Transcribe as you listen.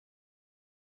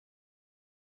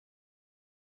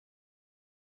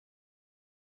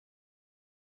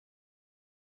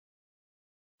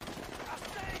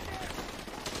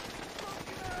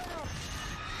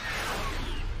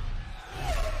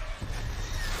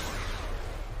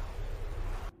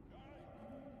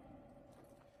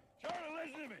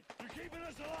keeping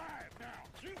us alive now.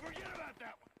 So you forget about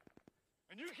that one.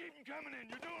 And you keep them coming in.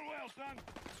 You're doing well, son.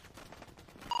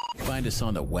 Find us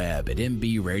on the web at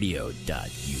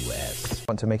mbradio.us. I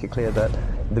want to make it clear that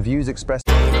the views expressed...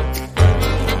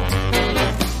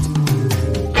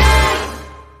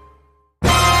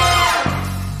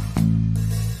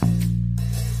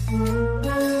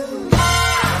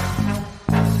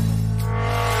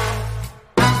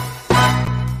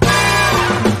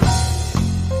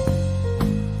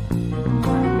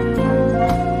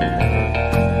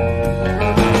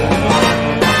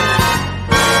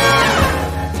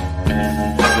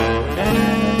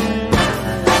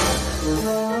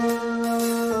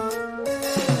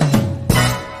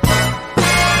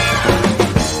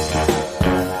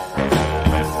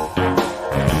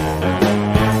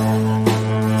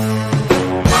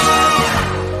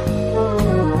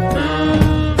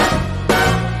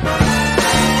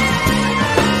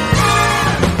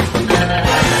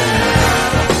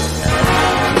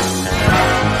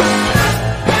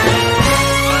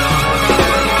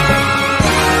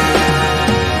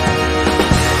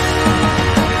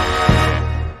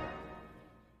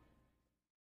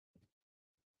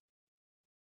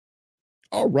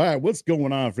 All right, what's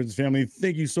going on, friends and family?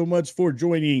 Thank you so much for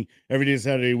joining Every Day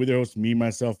Saturday with your host, me,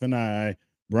 myself, and I,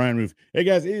 Brian Roof. Hey,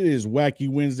 guys, it is Wacky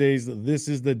Wednesdays. This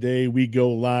is the day we go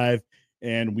live,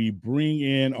 and we bring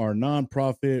in our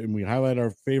nonprofit, and we highlight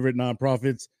our favorite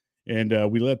nonprofits,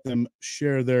 and we let them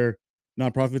share their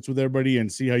nonprofits with everybody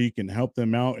and see how you can help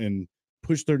them out and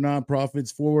push their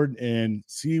nonprofits forward and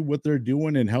see what they're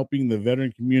doing and helping the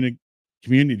veteran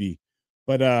community.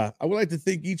 But I would like to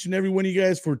thank each and every one of you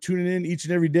guys for tuning in each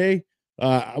and every day.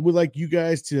 I would like you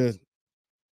guys to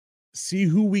see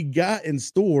who we got in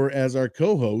store as our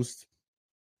co-host.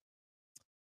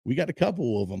 We got a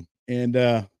couple of them, and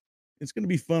it's going to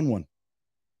be a fun one.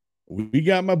 We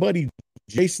got my buddy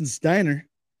Jason Steiner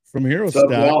from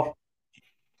Herostock.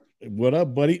 What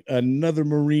up, buddy? Another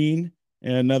Marine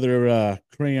and another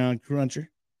crayon cruncher.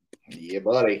 Yeah,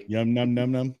 buddy. Yum, num,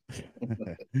 num, num.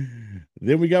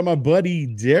 Then we got my buddy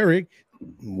Derek.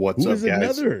 What's up, guys?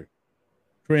 Another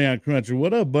crayon cruncher.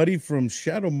 What up, buddy, from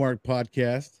Shadow Mark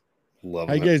Podcast? Love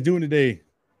How you guys doing today?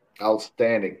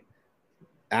 Outstanding.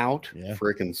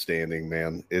 Freaking standing,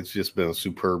 man. It's just been a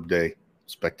superb day,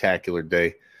 spectacular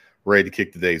day. Ready to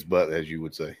kick the day's butt, as you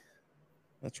would say.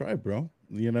 That's right, bro.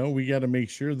 You know, we got to make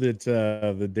sure that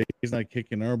the day is not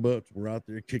kicking our butts. We're out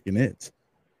there kicking it.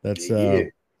 That's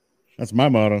my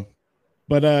motto.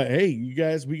 But hey, you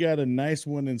guys, we got a nice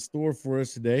one in store for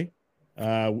us today.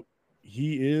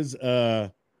 He is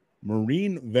a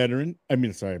Marine veteran.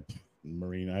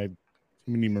 Marine. I too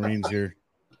many Marines here.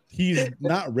 He's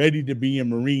not ready to be a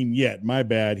Marine yet. My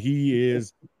bad. He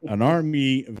is an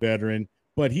Army veteran,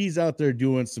 but he's out there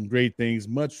doing some great things.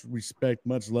 Much respect,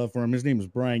 much love for him. His name is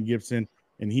Brian Gibson,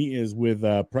 and he is with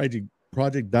Project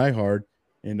Diehard.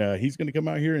 And he's going to come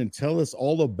out here and tell us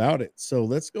all about it. So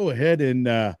let's go ahead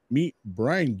and meet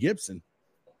Brian Gibson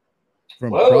from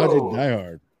Project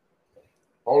Diehard.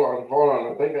 Hold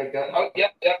on. I think I got. Oh, yeah.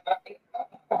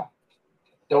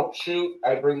 Don't shoot.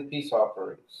 I bring peace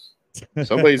offerings.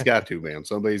 Somebody's got to, man.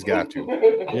 Somebody's got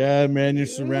to. Yeah, man. You're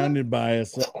surrounded by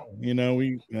us. You know,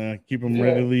 we keep them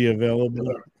readily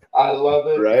available. I love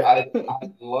it. Right? I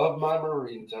love my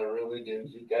Marines. I really do.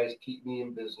 You guys keep me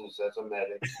in business as a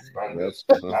medic.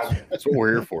 That's what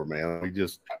we're here for, man. We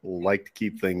just like to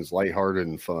keep things lighthearted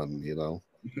and fun, you know.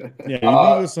 Yeah, you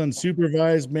leave us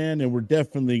unsupervised, man, and we're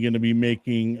definitely going to be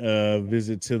making a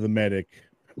visit to the medic.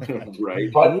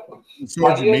 Right.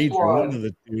 Sergeant Major, one of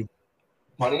the two.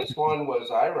 Funniest one was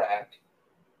Iraq.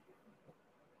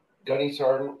 Gunny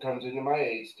Sergeant comes into my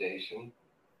aid station.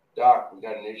 Doc, we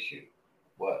got an issue.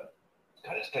 What?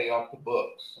 Got to stay off the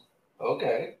books.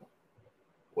 Okay.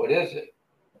 What is it?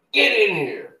 Get in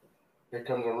here. Here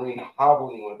comes a Marine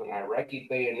hobbling with an Iraqi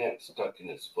bayonet stuck in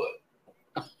his foot.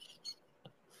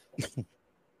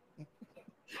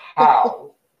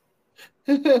 How?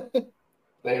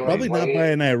 They were probably not by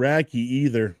an Iraqi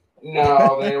either.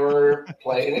 No, they were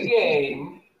playing a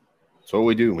game. That's what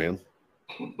we do, man.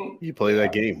 You play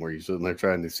that game where you're sitting there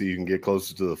trying to see you can get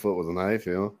closer to the foot with a knife,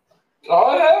 you know?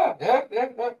 Oh, yeah.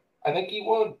 I think he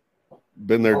won.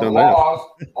 Been there, done that.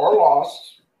 Or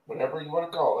lost, whatever you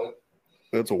want to call it.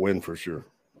 That's a win for sure.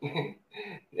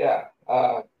 Yeah.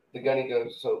 The gunny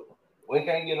goes, so when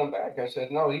can I get him back? I said,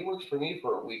 no, he works for me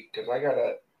for a week because I got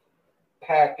to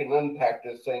pack and unpack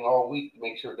this thing all week to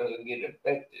make sure it doesn't get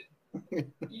infected.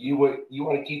 You want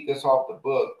to keep this off the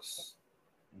books.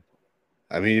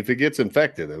 I mean, if it gets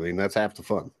infected, I mean, that's half the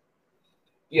fun.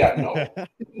 Yeah, no,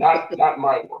 not in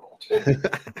my world.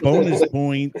 Bonus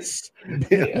points.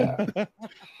 Yeah.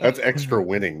 That's extra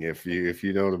winning if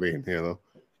you know what I mean, you know.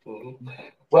 Mhm.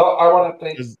 Well, I want to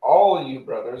thank Is- all of you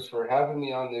brothers for having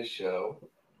me on this show,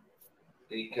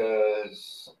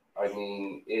 because I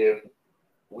mean, if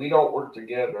we don't work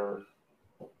together,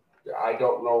 I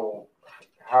don't know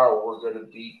how we're going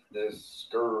to beat this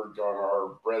scourge on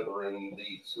our brethren,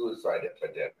 the suicide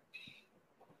epidemic.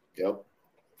 Yep,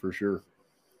 for sure.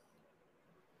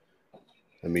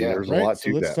 I mean, Yeah, there's a Right. lot So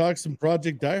to let's that. talk some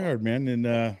Project Diehard, man.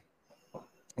 And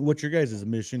what your guys'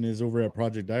 mission is over at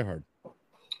Project Diehard.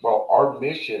 Well, our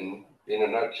mission, in a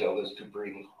nutshell, is to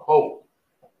bring hope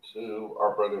to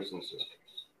our brothers and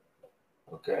sisters.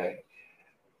 Okay.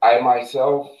 I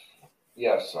myself,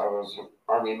 yes, I was an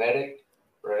Army medic,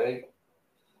 right?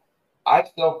 I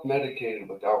self-medicated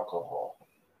with alcohol.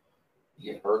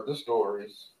 You've heard the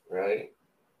stories, right?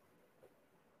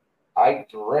 I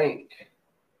drank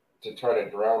to try to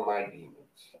drown my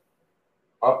demons,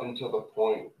 up until the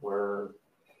point where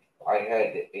I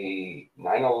had a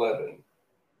 9/11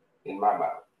 in my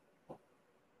mouth.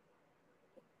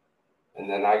 And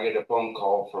then I get a phone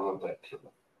call from a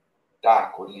veteran.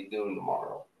 Doc, what are you doing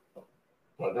tomorrow?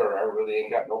 Brother, I really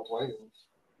ain't got no plans.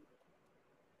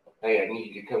 Hey, I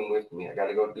need you to come with me. I got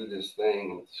to go do this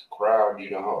thing. It's a crowd,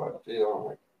 you know how I feel. I'm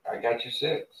like, I got you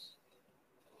 6.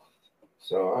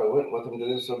 So I went with him to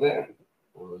this event.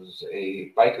 It was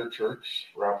a biker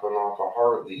church wrapping off a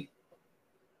Harley.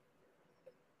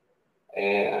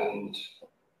 And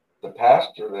the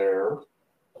pastor there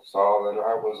saw that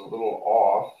I was a little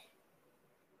off.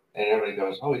 And everybody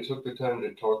goes, oh, he took the time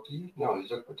to talk to you? No, he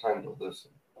took the time to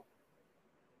listen.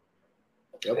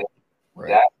 Yep. And Right.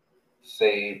 that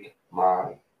saved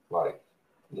my life,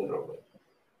 literally.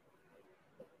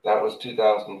 That was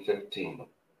 2015.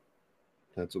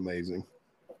 That's amazing.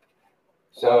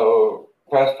 So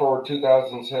fast forward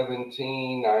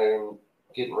 2017, I'm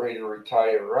getting ready to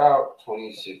retire out,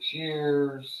 26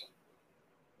 years.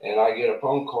 And I get a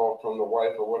phone call from the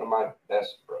wife of one of my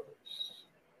best brothers.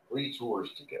 3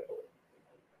 tours together.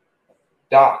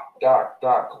 Doc,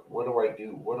 what do I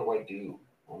do? What do I do?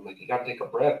 I'm like, you got to take a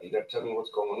breath. You got to tell me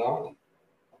what's going on.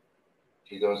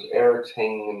 She goes, Eric's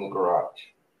hanging in the garage.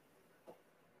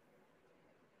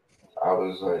 I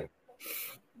was like,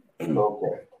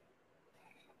 okay,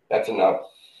 that's enough.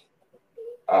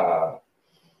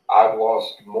 I've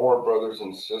lost more brothers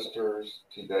and sisters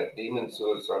to that demon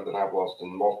suicide than I've lost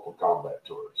in multiple combat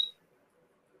tours.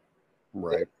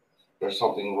 Right. There's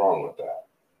something wrong with that,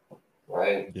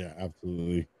 right? Yeah,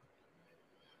 absolutely.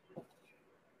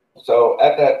 So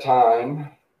at that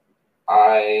time,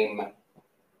 I'm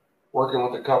working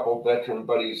with a couple veteran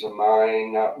buddies of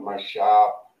mine out in my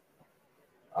shop.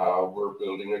 We're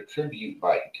building a tribute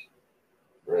bike,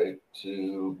 right,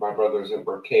 to my brothers that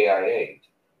were KIA.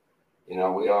 You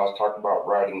know, we always talked about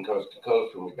riding coast to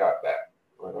coast when we got back.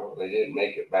 Well, they didn't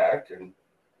make it back, and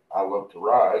I love to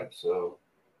ride, so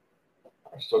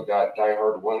I still got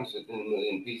Diehard ones in a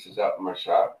million pieces out in my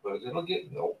shop, but it'll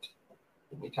get built.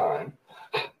 Give me time.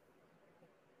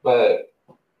 But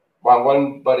my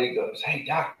one buddy goes, hey,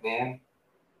 Doc, man,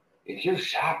 if your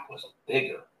shop was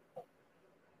bigger,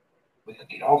 we could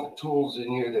get all the tools in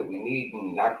here that we need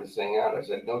and knock this thing out. I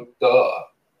said, no, duh.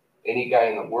 Any guy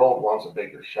in the world wants a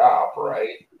bigger shop,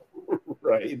 right?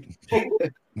 Right.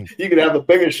 You can have the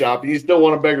biggest shop, you still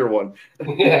want a bigger one.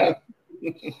 Yeah.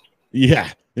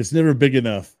 Yeah, it's never big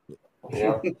enough.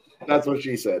 Yeah. That's what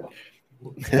she said.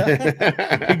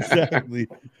 Exactly.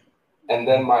 And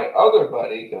then my other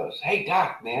buddy goes, hey,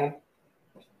 Doc, man,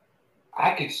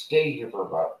 I could stay here for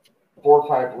about 4 or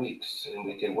 5 weeks and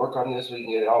we can work on this. We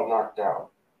can get it all knocked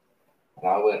out. And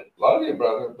I went, love you,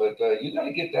 brother, but you got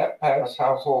to get that past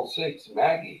household 6,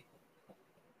 Maggie.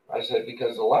 I said,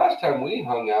 because the last time we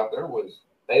hung out, there was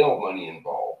bail money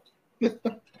involved.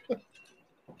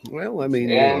 Well, I mean,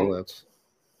 And- you know, that's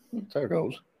how it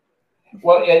goes.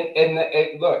 Well,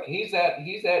 and look, he's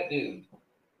that dude.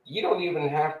 You don't even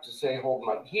have to say hold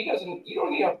my. You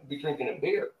don't even have to be drinking a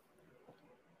beer.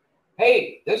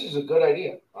 Hey, this is a good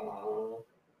idea.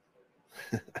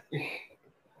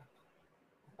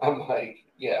 I'm like,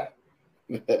 yeah.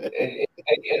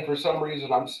 And for some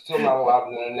reason, I'm still not allowed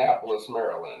in Annapolis,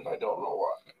 Maryland. I don't know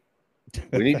why.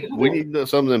 We need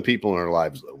some of them people in our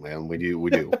lives, though, man. We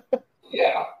do.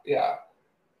 Yeah.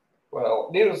 Well,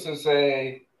 needless to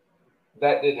say,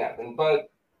 that didn't happen,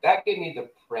 but that gave me the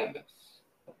premise.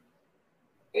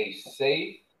 A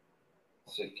safe,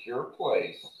 secure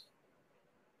place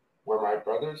where my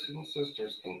brothers and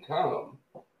sisters can come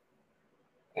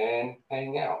and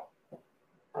hang out,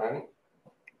 right?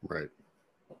 Right.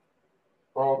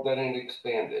 Well, then it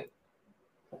expanded.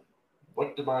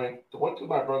 what do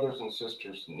my brothers and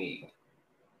sisters need?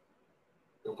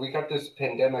 If we got this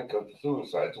pandemic of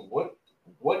suicides,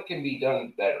 what can be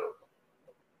done better?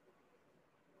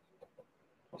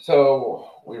 So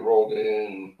we rolled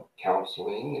in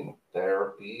counseling and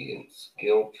therapy and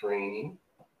skill training,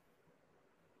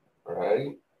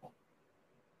 right?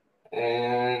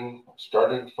 And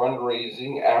started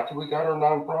fundraising after we got our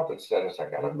nonprofit status. I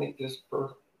got to make this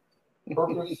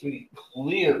purposely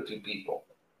clear to people.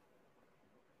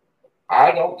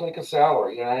 I don't take a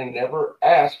salary, and I never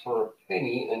asked for a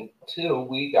penny until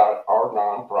we got our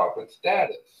nonprofit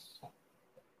status.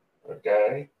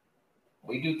 Okay?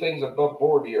 We do things above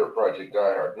board here at Project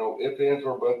Diehard. No ifs, ands,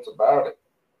 or buts about it.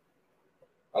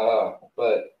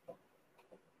 But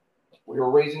we were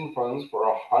raising funds for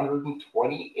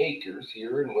 120 acres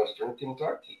here in Western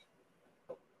Kentucky.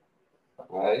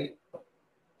 Right?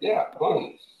 Yeah,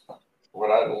 funds.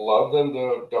 Would I love them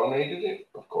to have donated it?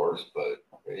 Of course, but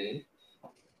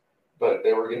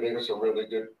they were giving us a really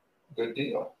good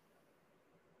deal.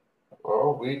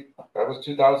 Well, that was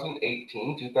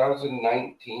 2018,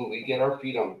 2019, we get our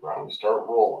feet on the ground, we start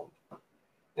rolling.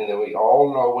 And then we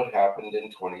all know what happened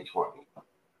in 2020.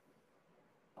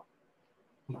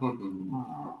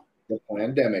 The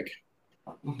pandemic.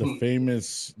 The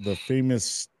famous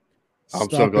I'm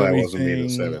stop so glad it wasn't me that everything,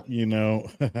 said it. you know.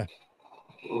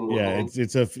 Yeah,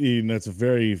 it's a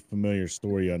very familiar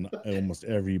story on almost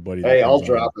everybody. Hey, I'll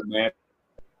drop it, man.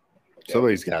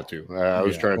 Somebody's got to. I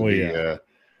was trying to be. Yeah.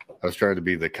 I was trying to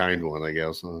be the kind one, I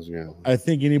guess. I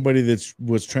think anybody that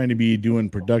was trying to be doing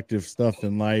productive stuff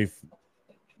in life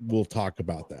will talk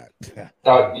about that.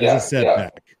 As a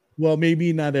setback. Yeah. Well,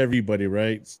 maybe not everybody,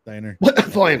 right, Steiner?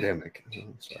 Pandemic.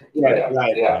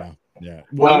 Right. Yeah.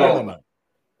 Well,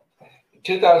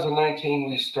 2019,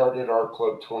 we started our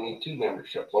Club 22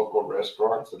 membership, local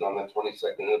restaurants, and on the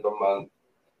 22nd of the month,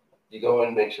 you go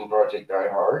and mention Project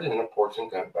Diehard, and a portion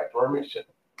comes back to our mission.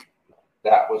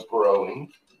 That was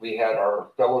growing. We had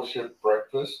our fellowship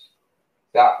breakfast.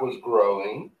 That was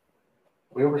growing.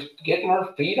 We were getting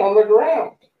our feet on the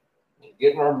ground,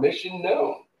 getting our mission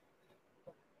known.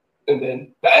 And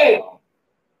then, bam,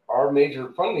 our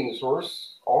major funding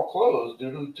source all closed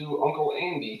due to Uncle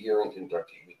Andy here in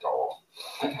Kentucky, we call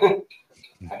him.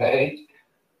 Right?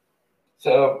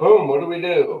 So, boom, what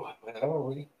do?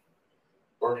 Well,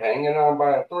 we're hanging on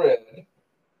by a thread.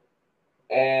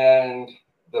 And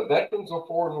the Veterans of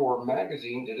Foreign War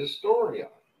magazine did a story on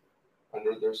it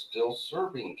under their Still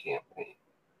Serving campaign.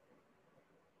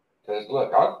 Because,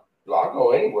 look, I'll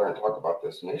go anywhere and talk about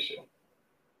this mission.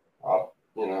 I'll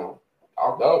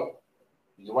go.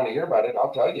 If you want to hear about it,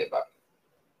 I'll tell you about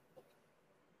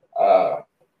it.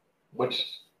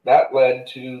 Which that led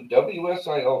to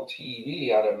WSIL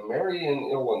TV out of Marion,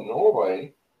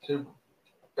 Illinois to,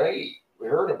 hey, we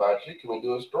heard about you. Can we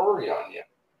do a story on you?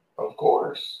 Of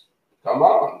course. Come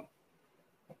on.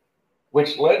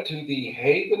 Which led to the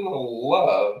Haven of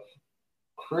Love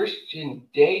Christian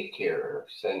Daycare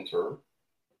Center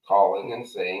calling and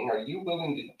saying, are you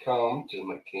willing to come to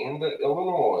Macanda,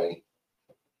 Illinois,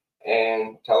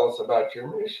 and tell us about your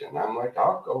mission? I'm like,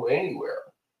 I'll go anywhere.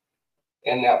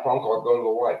 And that phone call, I'll go to the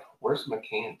wife. Where's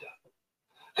Macanda?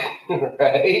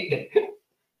 Right?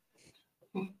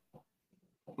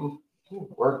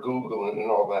 We're Googling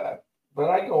and all that. But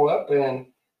I go up and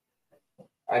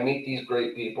I meet these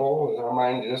great people.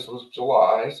 Mind you, this was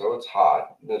July, so it's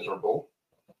hot, miserable.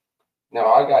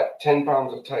 Now, I got 10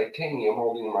 pounds of titanium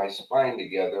holding my spine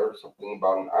together. Something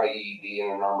about an IED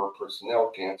and an armored personnel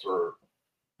cancer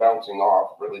bouncing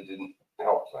off really didn't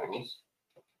help things.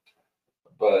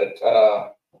 But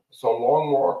so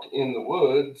long walk in the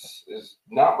woods is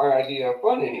not my idea of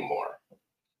fun anymore.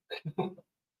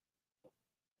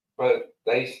 But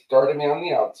they started me on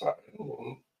the outside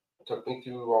and took me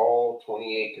through all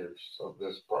 20 acres of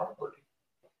this property.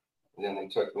 And then they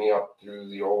took me up through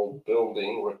the old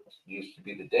building, which used to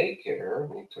be the daycare,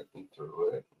 and they took me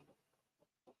through it.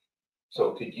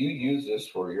 So could you use this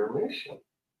for your mission?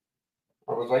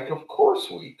 I was like, of course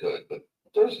we could, but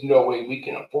there's no way we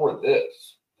can afford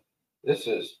this. This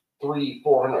is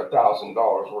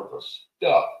 $300,000-$400,000 worth of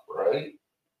stuff, right?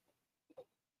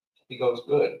 He goes,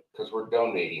 good, because we're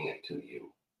donating it to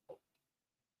you.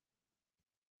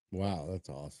 Wow, that's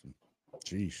awesome.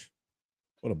 Jeez.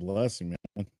 What a blessing,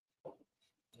 man.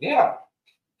 Yeah.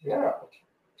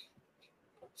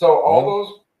 So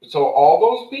all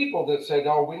those people that said,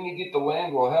 oh, when you get the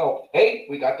land, we'll help. Hey,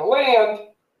 we got the land.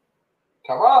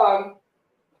 Come on.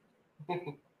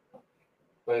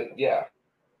 But yeah.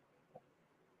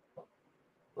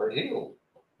 We're healed.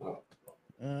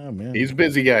 Oh, man. He's a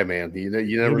busy guy, man. You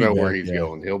never know where he's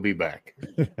going. He'll be back.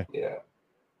 Yeah.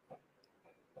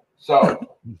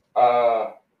 So,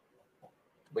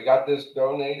 we got this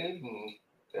donated and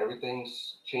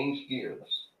everything's changed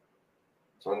gears.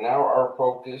 So now our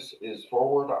focus is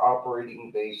Forward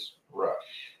Operating Base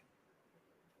Rush.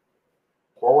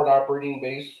 Forward Operating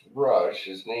Base Rush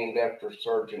is named after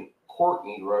Sergeant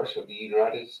Courtney Rush of the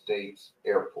United States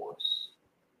Air Force.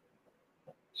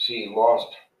 She lost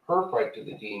her fight to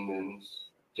the demons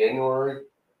January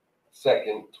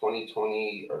 2nd,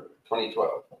 2020 or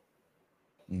 2012.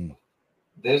 Mm.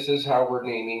 This is how we're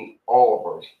naming all of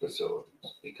our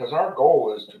facilities, because our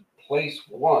goal is to place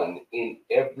one in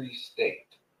every state.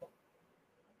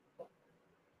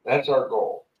 That's our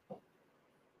goal.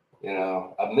 You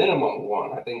know, a minimum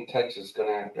one. I think Texas is going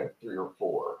to have 3 or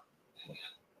 4.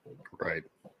 Right.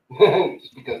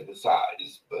 Just because of the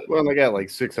size. But Well, they got like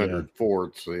 600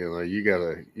 forts. So, you know, you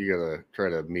gotta try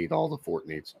to meet all the fort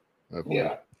needs.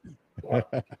 Yeah.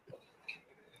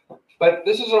 But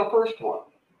this is our first one.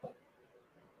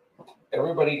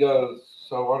 Everybody goes,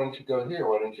 so why don't you go here?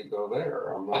 Why don't you go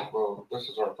there? I'm like, well, this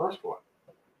is our first one.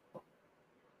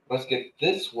 Let's get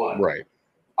this one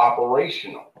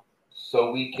operational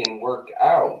so we can work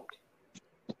out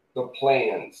the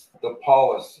plans, the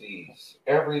policies,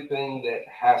 everything that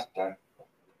has to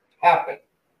happen.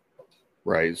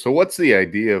 Right. So what's the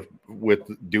idea with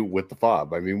the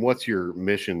fob? I mean, what's your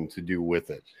mission to do with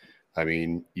it? I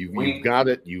mean, you've got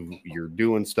it, you're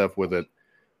doing stuff with it.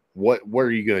 What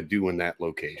are you going to do in that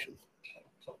location?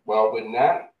 Well, when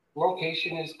that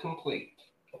location is complete,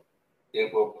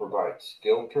 it will provide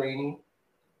skill training,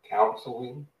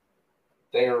 counseling,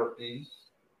 therapies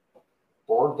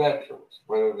for veterans,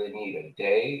 whether they need a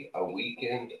day, a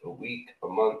weekend, a week, a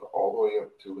month, all the way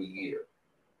up to a year.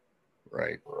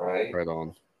 Right. Right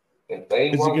On. If they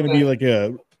Is it going to be like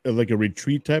a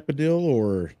retreat type of deal,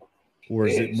 or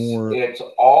is it more? It's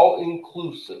all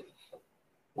inclusive.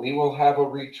 We will have a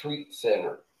retreat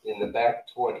center in the back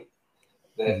 20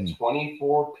 that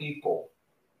 24 people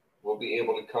will be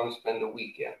able to come spend a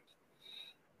weekend.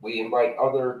 We invite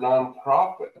other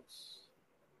nonprofits.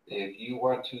 If you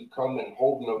want to come and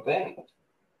hold an event,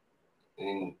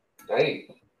 and hey,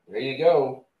 there you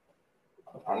go.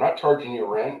 I'm not charging you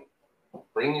rent.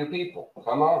 Bring your people.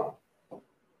 Come on.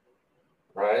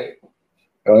 Right?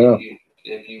 Oh, yeah.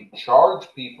 If you charge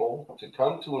people to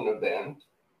come to an event,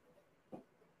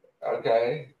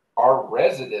 okay, our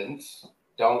residents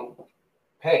don't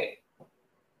pay.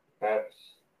 That's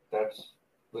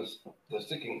the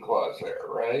sticking clause there,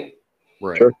 right?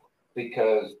 Right. Sure.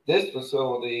 Because this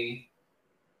facility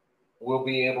will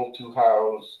be able to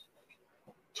house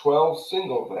 12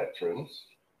 single veterans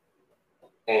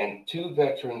and 2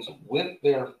 veterans with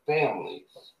their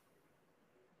families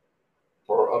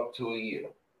for up to a year.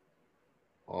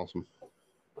 Awesome.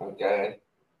 Okay.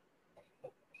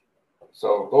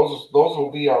 So those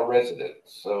will be our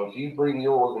residents. So if you bring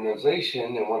your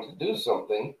organization and want to do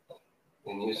something,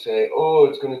 and you say, "Oh,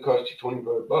 it's going to cost you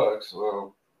 $25,"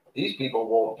 well, these people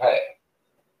won't pay.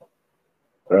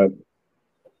 Right.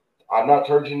 I'm not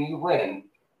charging you rent,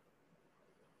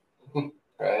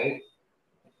 right?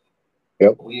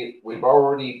 Yep. We've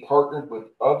already partnered with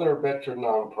other veteran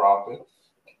nonprofits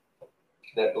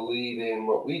that believe in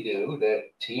what we do,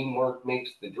 that teamwork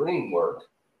makes the dream work,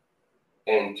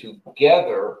 and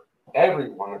together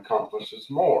everyone accomplishes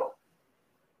more,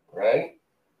 right?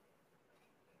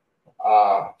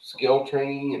 Skill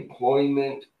training,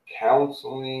 employment,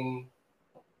 counseling,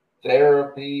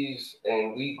 therapies,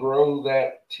 and we grow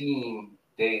that team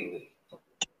daily.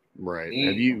 Right.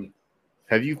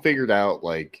 Have you figured out,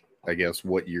 like, I guess,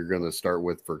 what you're going to start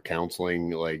with for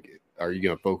counseling? Like, are you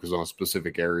going to focus on a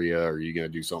specific area? Are you going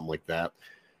to do something like that?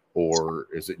 Or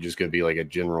is it just going to be like a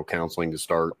general counseling to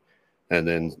start and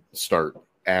then start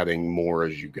adding more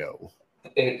as you go?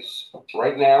 It's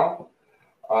right now,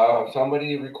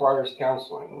 somebody requires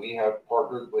counseling. We have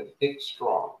partnered with Hick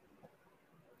Strong.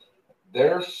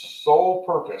 Their sole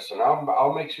purpose, and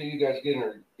I'll make sure you guys get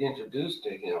introduced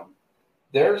to him.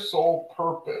 Their sole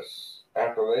purpose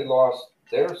after they lost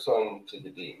their son to the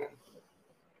demon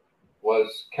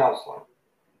was counseling.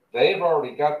 They've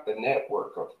already got the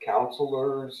network of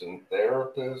counselors and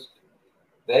therapists.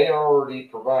 They already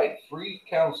provide free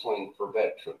counseling for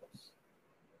veterans,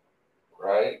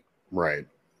 right? Right.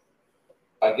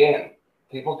 Again,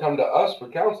 people come to us for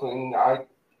counseling. I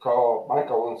call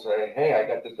Michael and say, "Hey, I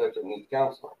got this veteran needs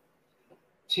counseling."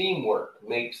 Teamwork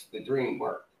makes the dream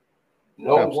work.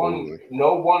 No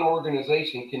one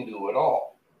organization can do it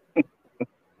all.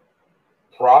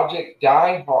 Project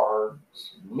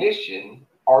Diehard's mission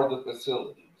are the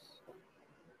facilities.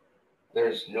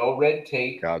 There's no red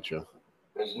tape. Gotcha.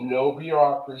 There's no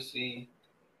bureaucracy.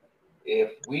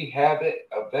 If we have it,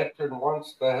 a veteran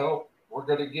wants the help, we're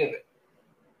going to give it.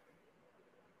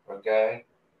 Okay?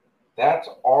 That's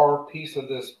our piece of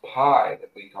this pie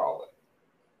that we call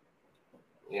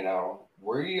it. You know,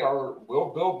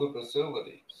 we'll build the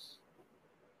facilities.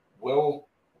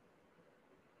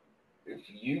 If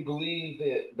you believe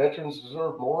that veterans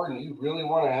deserve more and you really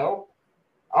want to help,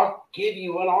 I'll give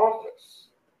you an office.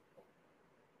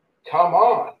 Come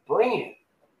on, bring it.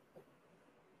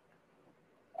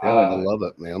 Yeah, I love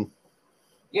it, man.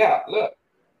 Yeah, look.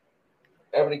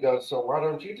 Everybody goes, so why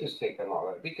don't you just take on all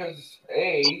that? Because,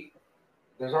 A,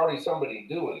 there's already somebody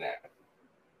doing that.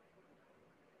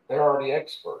 They're already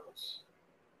experts.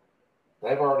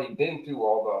 They've already been through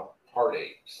all the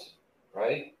heartaches,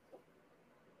 right?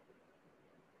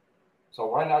 So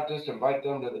why not just invite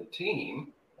them to the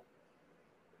team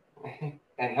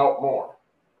and help more?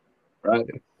 Right.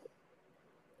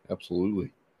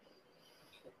 Absolutely.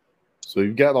 So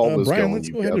you've got all this Brian, going. let's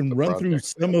You've go ahead got and the run through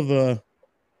project some going. of the.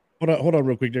 Hold on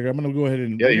real quick, Derek. I'm going to go ahead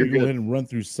and Yeah, you're go good. ahead and run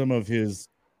through some of his,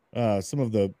 some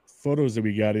of the photos that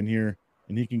we got in here,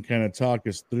 and he can kind of talk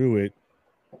us through it.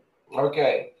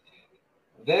 Okay.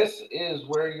 This is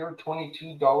where your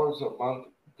 $22 a month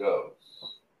goes.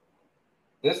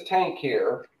 This tank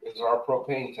here is our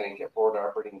propane tank at Forward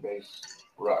Operating Base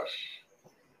Rush.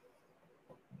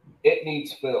 It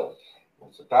needs filled.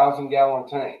 It's a 1,000-gallon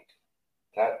tank.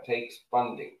 That takes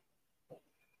funding.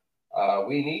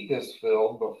 We need this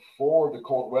filled before the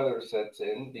cold weather sets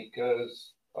in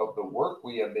because of the work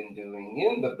we have been doing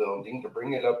in the building to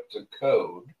bring it up to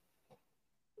code.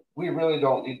 We really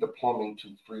don't need the plumbing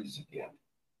to freeze again.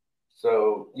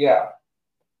 So, yeah,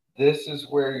 this is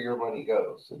where your money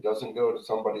goes. It doesn't go to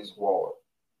somebody's wallet.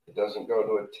 It doesn't go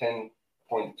to a $10.2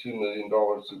 million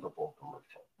Super Bowl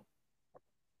commercial.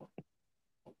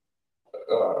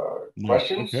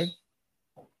 Questions?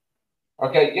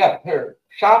 Okay, yeah, here.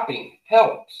 Shopping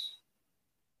helps.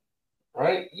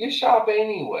 Right? You shop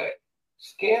anyway.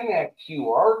 Scan that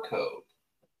QR code.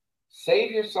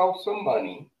 Save yourself some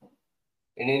money.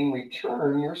 And in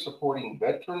return, you're supporting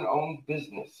veteran-owned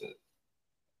businesses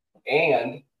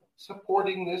and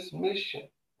supporting this mission.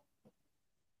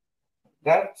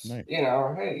 That's, nice. You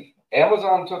know, hey,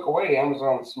 Amazon took away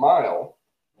Amazon Smile.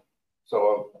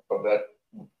 So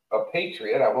a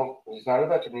patriot, he's not a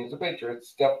veteran, he's a patriot,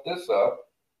 stepped this up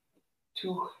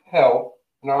to help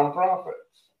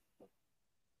nonprofits.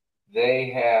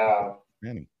 They have,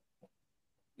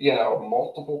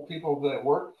 multiple people that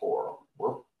work for them.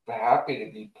 We're happy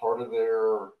to be part of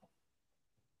their,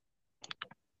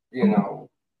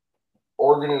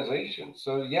 organization.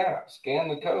 So yeah, scan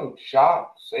the code,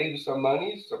 shop, save some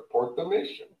money, support the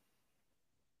mission.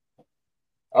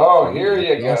 Oh, here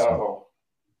you go.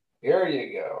 Here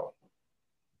you go.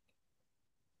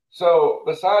 So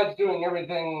besides doing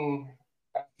everything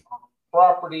at our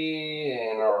property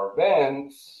and our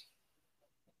events,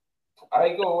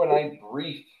 I go and I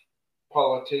brief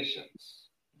politicians.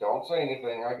 Don't say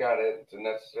anything. I got it. It's a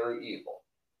necessary evil.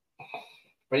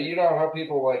 But you know how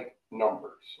people like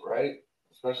numbers, right?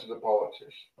 Especially the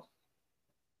politicians.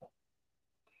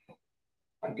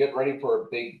 I'm getting ready for a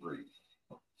big brief.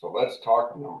 So let's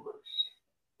talk numbers.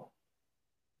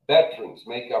 Veterans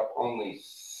make up only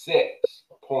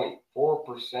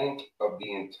 6.4% of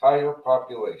the entire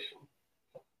population.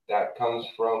 That comes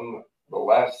from the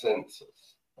last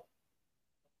census,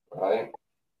 right?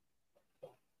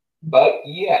 But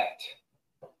yet,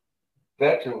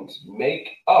 veterans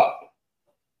make up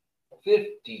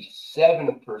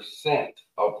 57%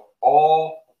 of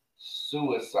all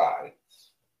suicides.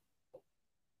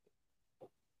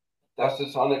 That's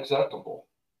just unacceptable.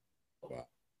 Wow.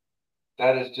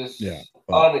 That is just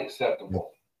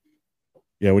unacceptable.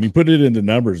 Yeah, when you put it into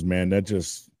numbers, man, that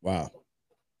just, wow.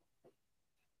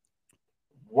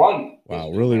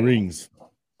 Really rings.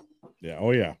 Yeah,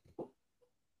 oh yeah.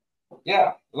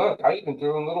 Yeah, look, I even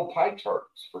threw in little pie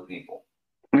charts for people.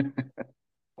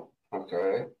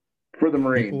 Okay. For the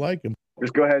Marines. People like them.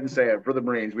 Just go ahead and say it. For the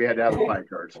Marines, we had to have the pie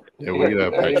charts. Yeah, we gotta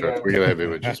have pie charts. We gotta have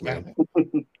images, man.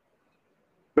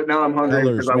 But now I'm hungry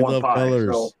because I want pie.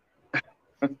 Colors. So.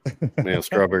 Man,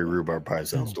 strawberry rhubarb pie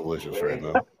sounds delicious right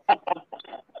now.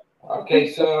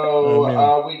 Okay,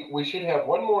 so we should have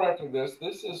one more after this.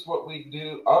 This is what we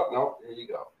do. Oh, no, here you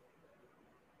go.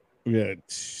 Yeah,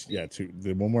 two.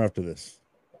 One more after this.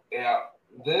 Yeah,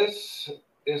 this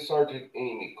is Sergeant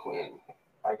Amy Quinn.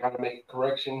 I got to make a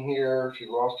correction here. She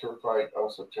lost her fight on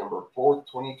September 4th,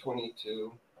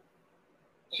 2022.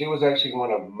 She was actually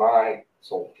one of my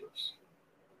soldiers.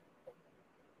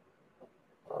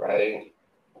 All right.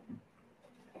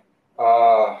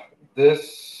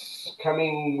 This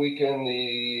coming weekend,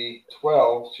 the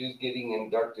 12th, she's getting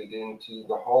inducted into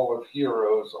the Hall of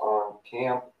Heroes on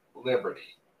Camp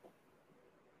Liberty,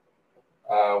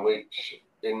 which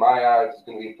in my eyes is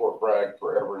going to be Fort Bragg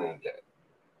forever and a day,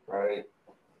 right?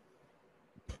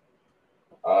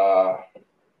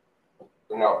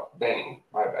 No, Benning,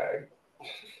 my bag.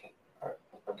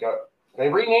 They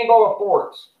renamed all the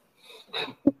forts.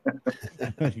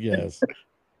 Yes.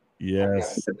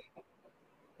 Yes.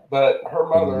 But her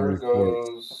mother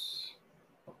goes,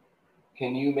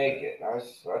 can you make it? I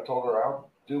told her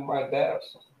I'll do my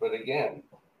best. But again,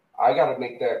 I got to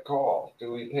make that call.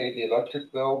 Do we pay the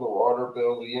electric bill, the water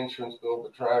bill, the insurance bill,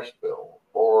 the trash bill?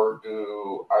 Or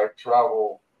do I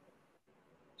travel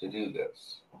to do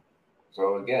this?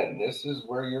 So again, this is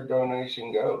where your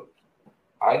donation goes.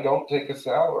 I don't take a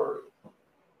salary,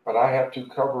 but I have to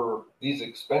cover these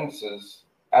expenses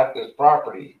at this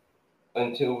property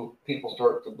until people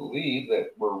start to believe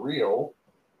that we're real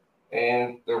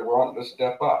and they're wanting to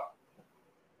step up.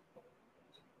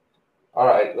 All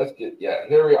right,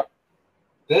 here we are.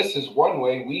 This is one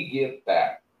way we give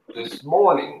back. This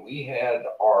morning, we had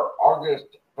our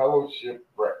August fellowship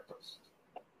breakfast.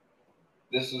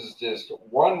 This is just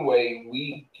one way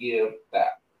we give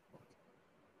back.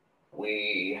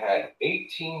 We had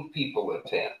 18 people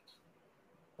attend.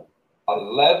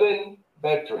 11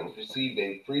 veterans received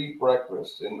a free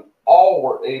breakfast, and all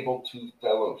were able to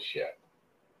fellowship,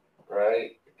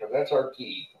 right? Because that's our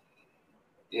key.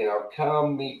 You know,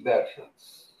 come meet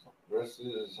veterans. This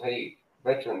is, hey,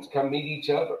 veterans, come meet each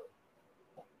other.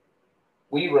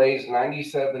 We raised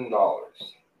 $97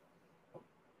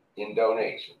 in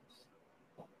donations.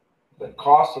 The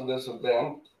cost of this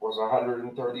event was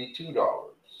 $132.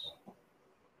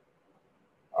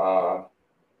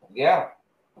 Yeah,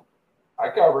 I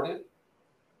covered it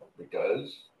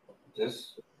because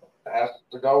this has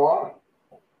to go on.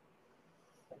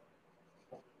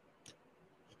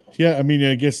 Yeah, I mean,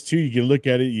 I guess too, you can look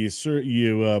at it.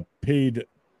 You paid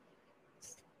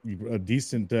a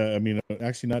decent. I mean,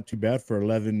 actually, not too bad for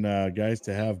 11 guys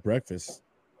to have breakfast.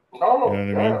 Oh, you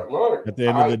know what I mean? Look, at the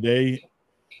end of the day,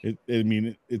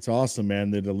 it's awesome,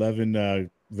 man. That 11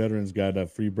 veterans got a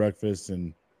free breakfast,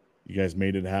 and you guys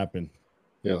made it happen.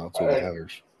 Yeah, that's what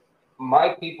matters. My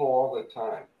people all the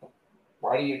time.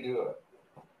 Why do you do it?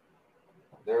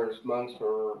 There's months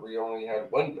where we only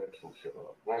had one veteran show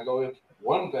up. And I go, if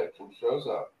one veteran shows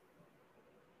up,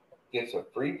 gets a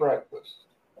free breakfast,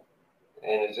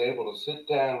 and is able to sit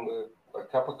down with a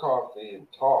cup of coffee and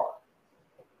talk,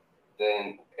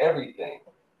 then everything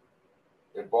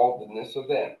involved in this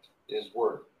event is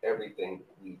worth everything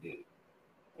we do.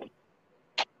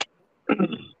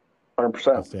 100%.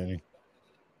 Outstanding.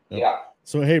 Yep. Yeah.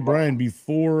 So, hey, Brian,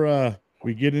 before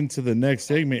we get into the next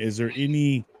segment, is there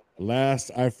any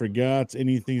last I forgot,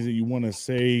 any things that you want to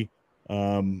say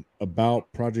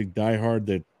about Project Diehard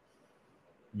that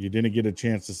you didn't get a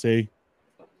chance to say?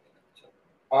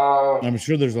 I'm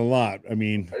sure there's a lot. I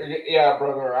mean, yeah,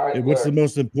 brother. What's the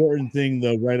most important thing,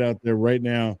 though, right out there, right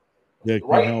now, that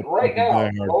can help right now?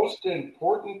 Diehard? The most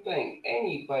important thing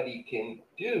anybody can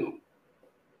do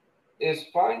is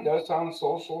find us on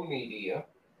social media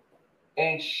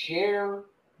and share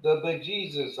the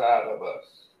bejesus out of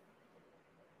us.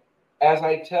 As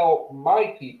I tell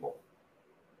my people,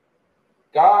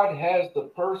 God has the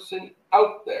person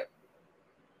out there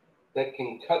that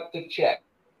can cut the check,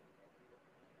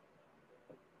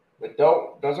 but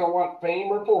doesn't want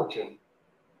fame or fortune,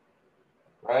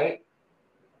 right?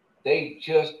 They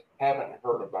just haven't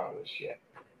heard about us yet.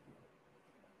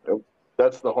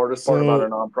 That's the hardest part about a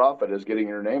nonprofit is getting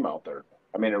your name out there.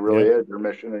 I mean, it really is your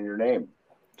mission and your name.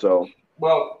 So,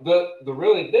 well, the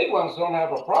really big ones don't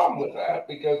have a problem with that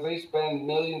because they spend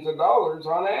millions of dollars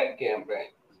on ad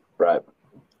campaigns. Right.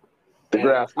 The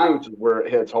grassroots is where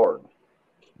it hits hard.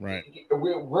 Right.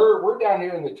 We're down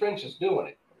here in the trenches doing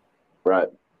it. Right.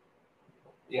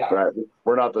 Yeah. Right.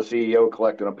 We're not the CEO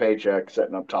collecting a paycheck,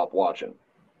 sitting up top watching.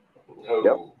 No.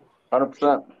 Yep.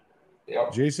 100%.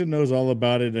 Yep. Jason knows all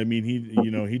about it. I mean,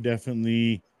 he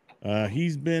definitely,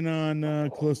 he's been on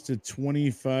close to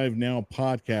 25 now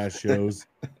podcast shows,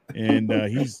 and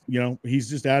he's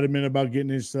just adamant about getting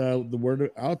his the word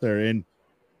out there, and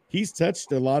he's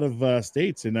touched a lot of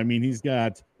states. And I mean, he's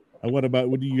got what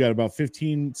do you got, about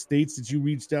 15 states that you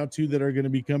reached out to that are going to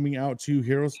be coming out to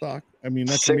Herostock? I mean,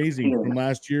 that's 16. amazing. From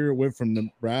last year, it went from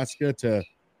Nebraska to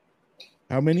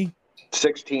how many?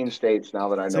 16 states now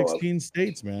that I know 16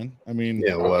 states, man. I mean,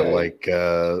 14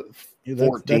 of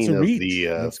the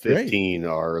that's 15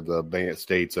 are the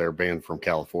states that are banned from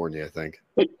California, I think.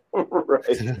 Right.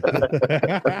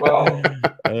 Well,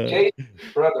 Jason,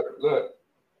 brother, look,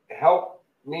 help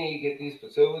me get these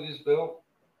facilities built,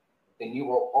 and you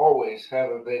will always have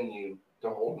a venue to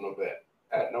hold an event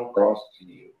at no cost to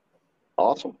you.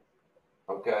 Awesome.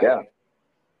 Okay. Yeah.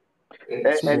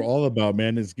 That's what we're all about,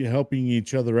 man, is helping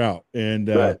each other out. And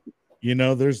Right. you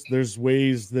know, there's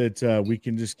ways that we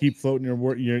can just keep floating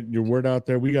your word out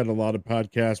there. We got a lot of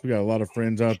podcasts, we got a lot of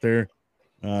friends out there.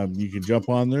 You can jump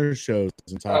on their shows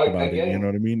and talk about it. You know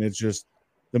what I mean? It's just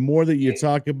the more that you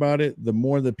talk about it, the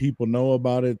more that people know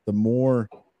about it, the more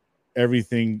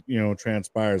everything, you know,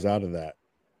 transpires out of that.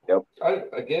 Yep.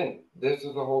 Again, this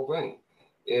is the whole thing.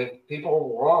 If people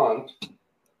want,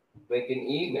 they can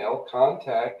email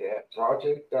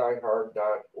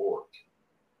contact@projectdiehard.org.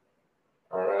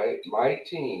 All right. My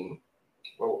team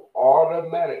will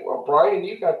automatically, well, Brian,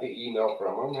 you got the email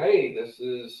from them. Hey, this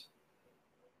is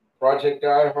Project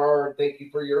Diehard. Thank you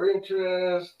for your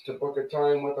interest. To book a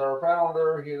time with our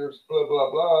founder, here's blah,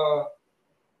 blah, blah.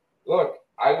 Look,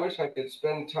 I wish I could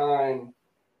spend time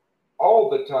all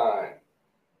the time,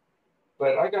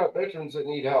 but I got veterans that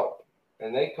need help,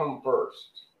 and they come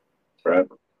first. Right.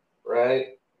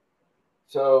 Right?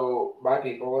 So my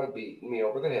people have beaten me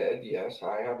over the head. Yes,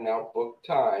 I have now booked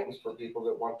times for people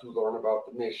that want to learn about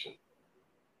the mission.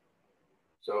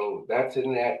 So that's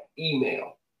in that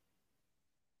email.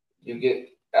 You get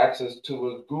access to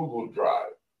a Google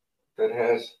Drive that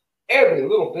has every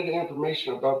little bit of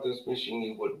information about this mission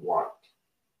you would want.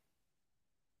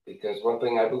 Because one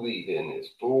thing I believe in is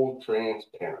full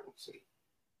transparency.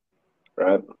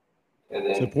 Right. And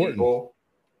then It's important.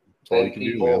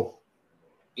 people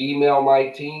email my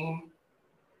team.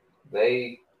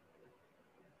 They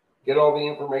get all the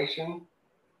information.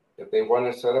 If they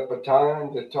want to set up a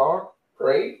time to talk,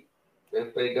 great.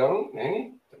 If they don't,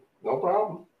 hey, no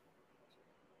problem.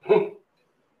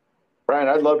 Brian,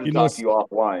 I'd love to talk to you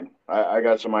offline. I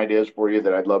got some ideas for you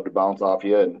that I'd love to bounce off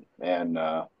you and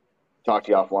talk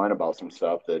to you offline about some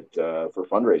stuff that for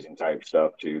fundraising type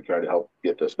stuff to try to help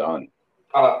get this done.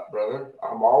 Brother,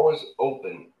 I'm always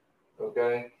open.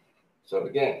 Okay. So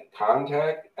again,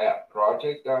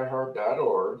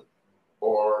 contact@projectdiehard.org,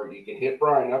 or you can hit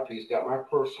Brian up. He's got my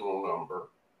personal number.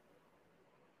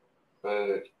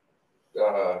 But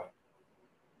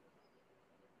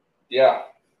yeah,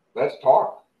 let's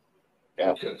talk.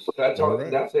 Yeah. Because that's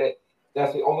it.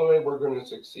 That's the only way we're going to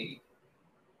succeed.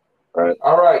 Right.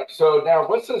 All right. So now,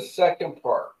 what's the second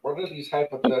part? What are these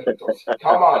hypotheticals?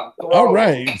 Come on. All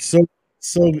right. So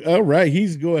all right.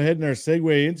 He's go ahead and our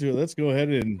segue into it. Let's go ahead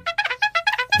and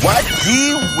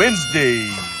Wacky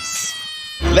Wednesdays.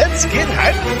 Let's get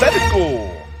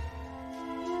hypothetical.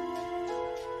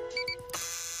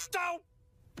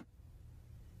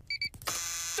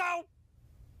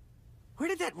 Where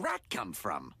did that rat come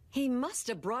from? He must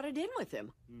have brought it in with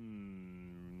him.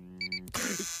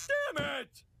 Damn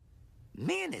it!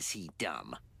 Man, is he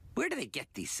dumb. Where do they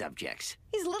get these subjects?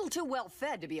 He's a little too well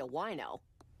fed to be a wino.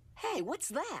 Hey, what's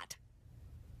that?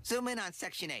 Zoom in on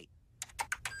section 8.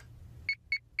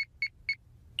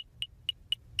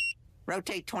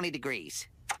 Rotate 20 degrees.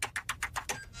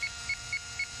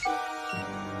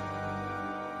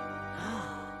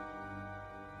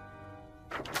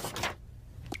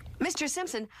 Mr.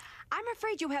 Simpson, I'm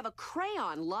afraid you have a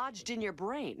crayon lodged in your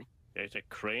brain. There's a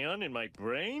crayon in my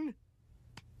brain?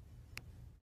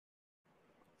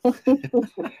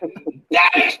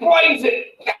 That explains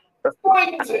it. That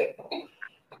explains it.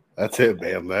 That's it,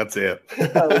 man. That's it.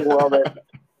 I love it.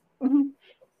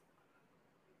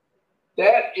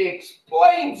 That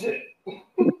explains it.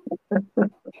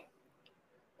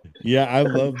 yeah, I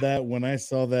love that. When I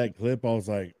saw that clip, I was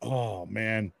like, oh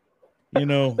man, you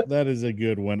know, that is a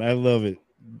good one. I love it.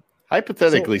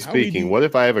 Hypothetically speaking, what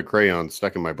if I have a crayon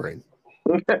stuck in my brain?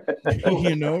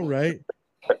 You know, right?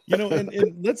 You know, and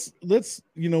let's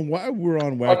you know, while we're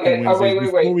on Wacky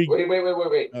Wednesdays,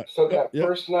 wait. So that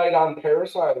first night on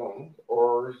Paris Island,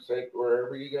 or say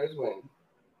wherever you guys went,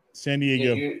 San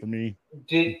Diego for me.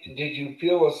 Did you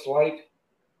feel a slight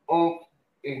oomph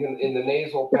in the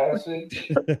nasal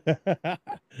passage?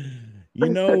 You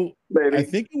know, I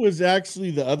think it was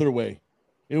actually the other way.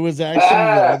 It was actually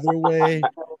the other way,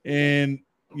 and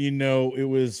you know, it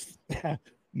was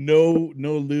no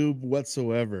lube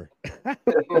whatsoever.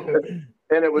 And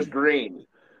it was green.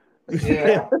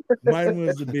 Yeah. Mine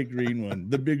was the big green one,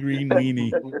 the big green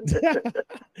weenie.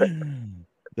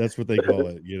 That's what they call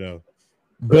it, you know.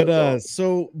 But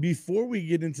so before we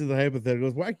get into the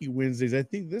hypotheticals, Wacky Wednesdays, I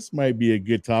think this might be a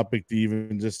good topic to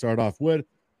even just start off. What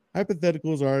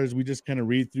hypotheticals are is we just kind of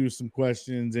read through some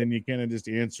questions and you kind of just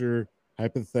answer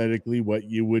hypothetically what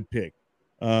you would pick.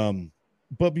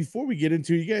 But before we get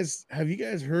into it, have you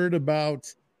guys heard about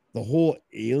the whole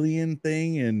alien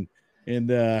thing and and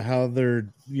how they're,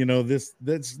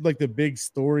 that's like the big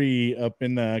story up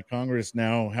in Congress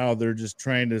now, how they're just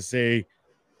trying to say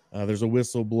there's a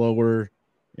whistleblower.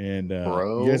 And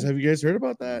have you guys heard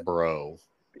about that? Bro.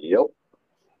 Yep.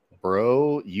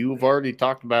 Bro, you've already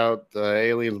talked about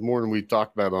aliens more than we've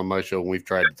talked about on my show, and we've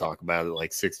tried to talk about it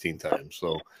like 16 times.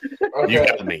 So you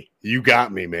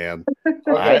got me, man.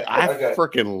 I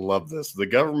freaking love this. The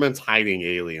government's hiding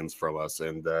aliens from us,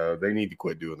 and they need to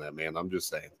quit doing that, man. I'm just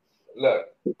saying. Look,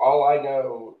 all I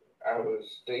know, I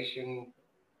was stationed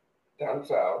down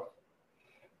south.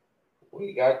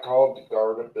 We got called to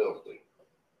guard a building.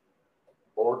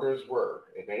 Orders were,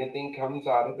 if anything comes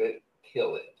out of it,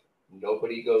 kill it.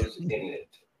 Nobody goes in it.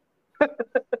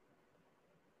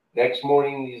 Next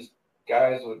morning, these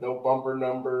guys with no bumper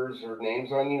numbers or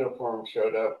names on uniform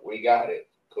showed up. We got it.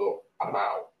 Cool. I'm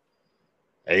out.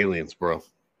 Aliens, bro.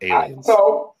 Aliens.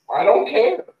 I don't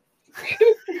care.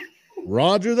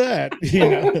 Roger that.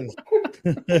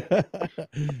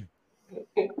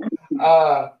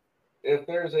 If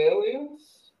there's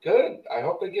aliens, good. I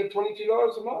hope they give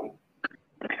 $22 a month.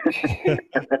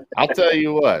 I'll tell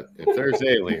you what, if there's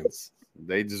aliens,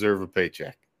 they deserve a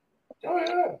paycheck. Oh,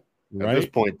 yeah. At this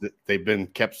point, they've been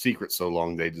kept secret so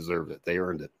long, they deserved it. They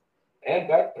earned it. And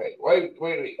back pay. Wait.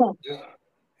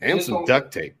 And some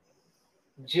duct tape.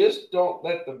 Just don't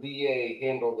let the VA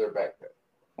handle their back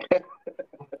pay.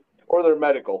 Or their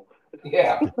medical.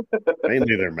 Yeah.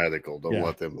 Mainly their medical. Don't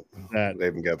let them. They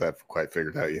haven't got that quite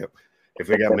figured out yet. If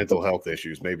they got mental health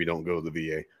issues, maybe don't go to the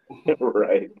VA.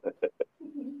 Right.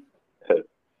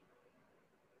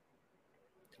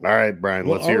 All right, Brian,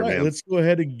 let's hear it, man. Let's go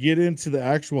ahead and get into the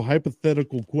actual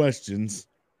hypothetical questions.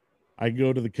 I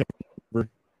go to the cover,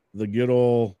 the good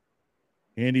old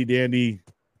handy dandy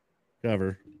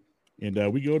cover,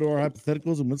 and we go to our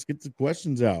hypotheticals, and let's get the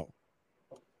questions out.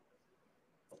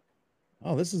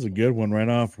 Oh, this is a good one right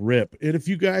off rip. And if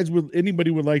you guys anybody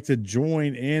would like to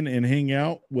join in and hang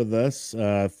out with us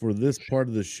for this part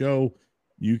of the show,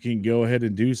 you can go ahead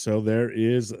and do so. There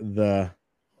is the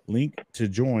link to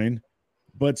join.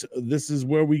 But this is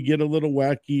where we get a little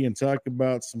wacky and talk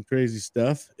about some crazy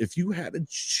stuff. If you had to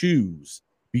choose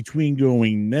between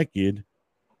going naked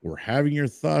or having your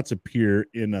thoughts appear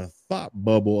in a thought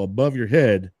bubble above your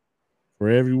head for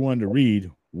everyone to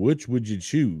read, which would you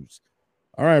choose?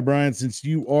 All right, Brian, since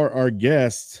you are our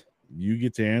guest, you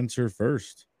get to answer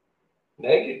first.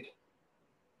 Naked.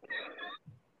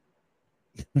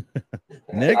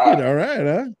 Naked, all right,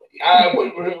 huh?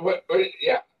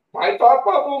 Yeah. My thought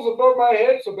bubble's above my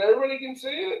head so everybody can see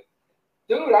it.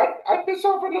 Dude, I piss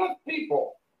off enough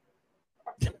people.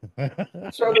 I'd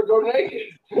rather go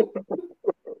naked.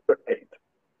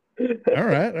 All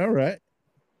right.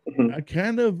 I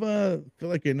kind of feel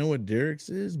like I know what Derek's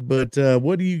is, but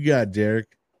what do you got,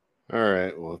 Derek? All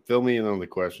right. Well, fill me in on the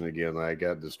question again. I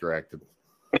got distracted.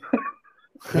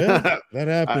 Yeah, that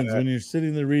happens when you're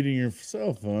sitting there reading your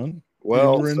cell phone.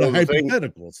 Well, we're in the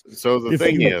hypotheticals.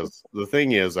 The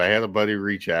thing is, I had a buddy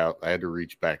reach out. I had to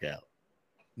reach back out.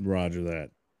 Roger that.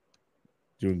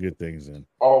 Doing good things then.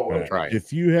 Oh, right.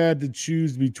 If you had to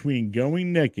choose between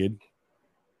going naked,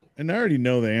 and I already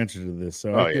know the answer to this,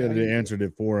 so I could have answered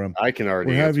it for him. I can already.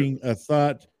 We're having a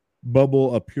thought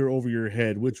bubble appear over your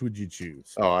head. Which would you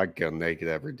choose? Oh, I go naked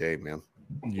every day, man.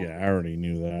 Yeah, I already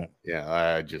knew that.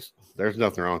 Yeah, there's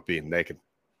nothing wrong with being naked.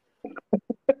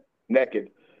 Naked.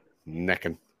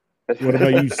 What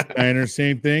about you, Steiner?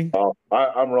 Same thing? Oh,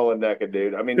 I'm rolling naked,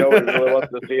 dude. I mean, nobody really wants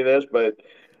to see this, but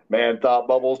man, thought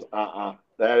bubbles,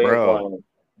 that ain't fun.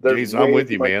 Jeez, I'm with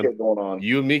you, man.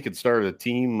 You and me could start a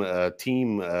team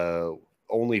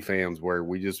OnlyFans where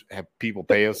we just have people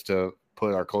pay us to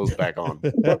put our clothes back on.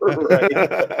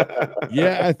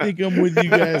 Yeah, I think I'm with you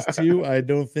guys too. I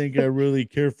don't think I really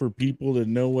care for people to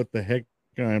know what the heck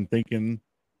I'm thinking.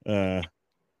 No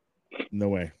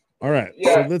way. All right,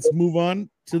 so let's move on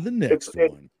to the next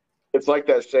one. It's like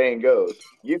that saying goes,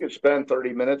 you can spend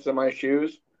 30 minutes in my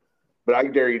shoes, but I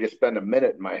dare you to spend a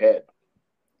minute in my head.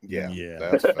 Yeah.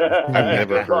 That's I've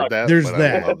never heard that. There's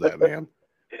that. I love that, man.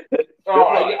 Oh,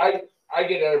 I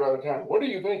get that all the time. What are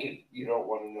you thinking? You don't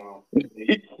want to know.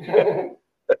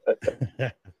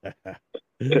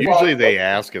 Usually they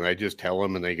ask and I just tell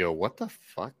them and they go, "What the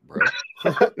fuck, bro?"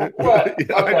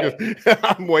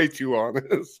 I'm way too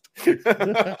honest.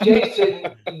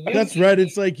 Jason, that's right.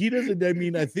 It's like he doesn't. I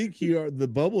mean, I think the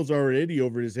bubble's already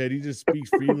over his head. He just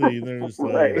speaks freely, and they're just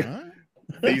like, huh?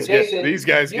 These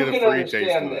guys get a free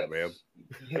taste of that, man.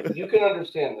 You can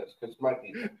understand this because my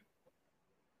people.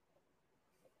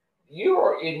 You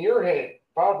are in your head.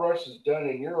 Bob Rush is done,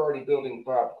 and you're already building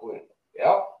Bob Quinn.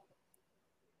 Yep.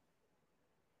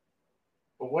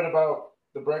 But what about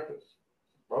the breakfast.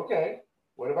 Okay,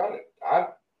 what about it?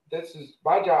 This is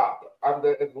my job. I'm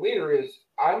the leader.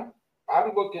 I'm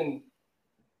looking.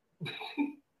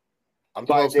 I'm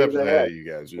 12 steps ahead of you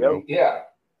guys. You know? Yeah,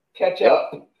 catch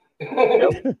up.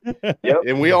 Yep.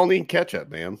 And we all need catch up,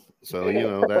 man. So you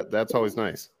know that's always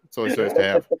nice. It's always nice to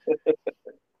have.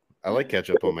 I like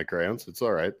ketchup on my crayons. It's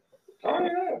all right. Oh,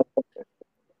 yeah.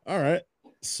 All right.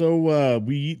 So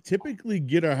we typically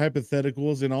get our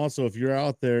hypotheticals, and also if you're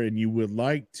out there and you would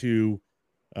like to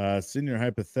send your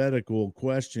hypothetical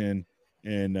question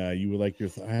and you would like your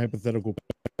hypothetical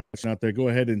question out there, go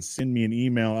ahead and send me an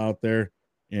email out there,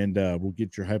 and we'll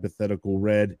get your hypothetical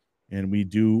read, and we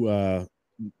do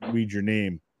read your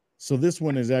name. So this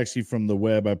one is actually from the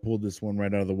web. I pulled this one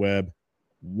right out of the web.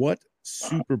 What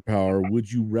superpower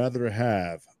would you rather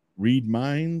have? Read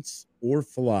minds or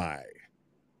fly?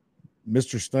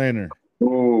 Mr. Steiner.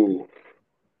 Ooh,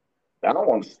 that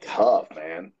one's tough,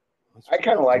 man. I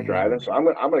kind of like driving, so I'm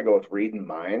gonna go with reading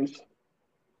minds.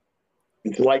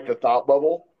 It's like the thought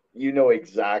bubble. You know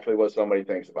exactly what somebody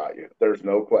thinks about you. There's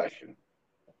no question.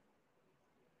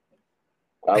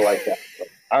 I like that.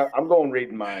 I'm going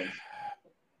reading minds.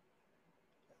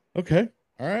 Okay.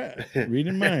 All right.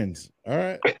 Reading minds. All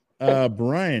right.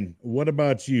 Brian, what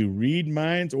about you? Read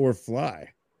minds or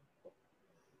fly?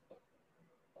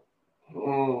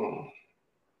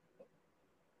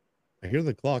 I hear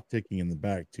the clock ticking in the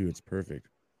back too. It's perfect.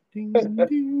 Ding, ding,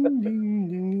 ding,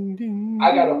 ding, ding.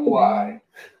 I gotta fly.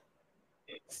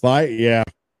 Fly, yeah.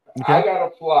 Okay. I gotta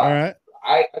fly. All right.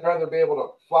 I'd rather be able to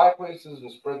fly places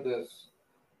and spread this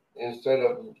instead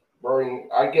of burning.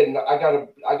 I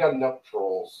got enough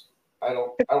trolls. I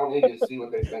don't need to see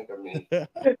what they think of me.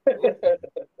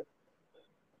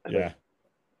 Yeah.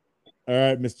 All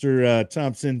right, Mr.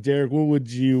 Thompson. Derek, what would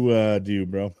you do,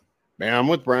 bro? Man, I'm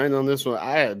with Brian on this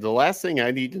one. The last thing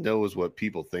I need to know is what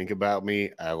people think about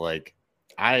me.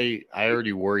 I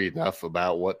already worry enough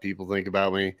about what people think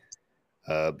about me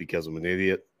because I'm an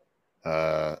idiot.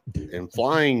 And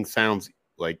flying sounds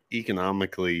like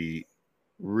economically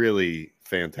really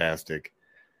fantastic.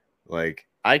 Like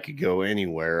I could go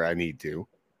anywhere I need to,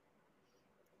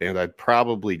 and I'd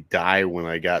probably die when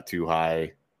I got too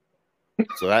high.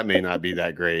 So that may not be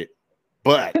that great,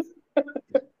 but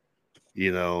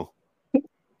you know,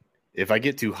 if I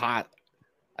get too hot,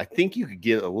 I think you could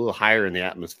get a little higher in the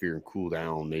atmosphere and cool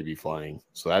down, maybe flying.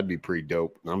 So that'd be pretty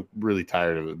dope. And I'm really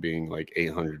tired of it being like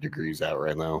 800 degrees out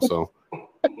right now. So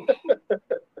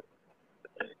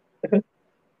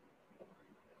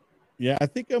yeah, I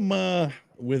think I'm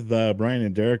with Brian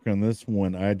and Derek on this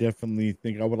one. I definitely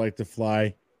think I would like to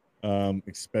fly,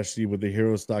 especially with the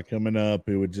Herostock coming up.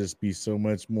 It would just be so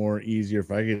much more easier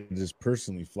if I could just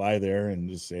personally fly there and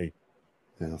just say,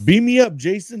 beam me up,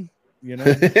 Jason. You know,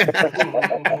 there's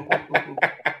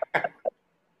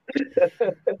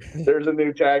a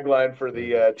new tagline for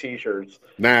the t-shirts.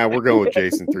 Nah, we're going with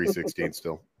Jason 316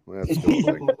 still. That's still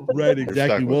like, right,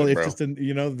 exactly. Well, it's just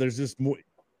there's just more.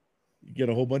 You get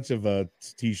a whole bunch of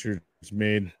t-shirts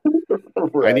made.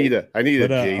 Right. I need a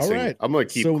Jason. Right. I'm gonna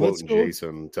keep quoting Jason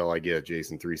until I get a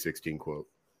Jason 316 quote.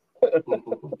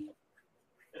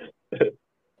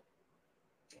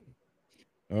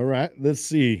 All right, let's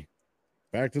see.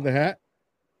 Back to the hat.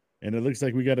 And it looks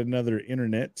like we got another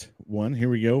internet one. Here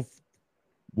we go.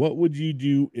 What would you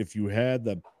do if you had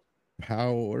the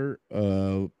power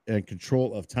and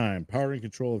control of time? Power and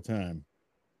control of time.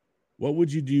 What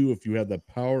would you do if you had the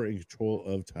power and control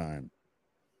of time?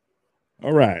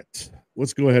 All right.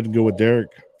 Let's go ahead and go with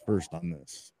Derek first on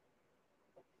this.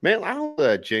 Man, I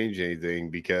don't change anything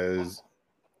because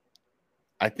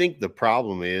I think the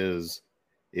problem is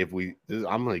I'm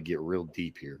going to get real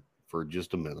deep here for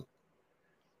just a minute.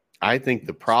 I think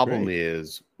the problem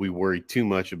is we worry too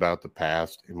much about the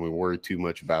past and we worry too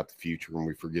much about the future and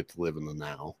we forget to live in the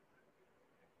now.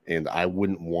 And I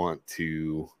wouldn't want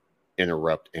to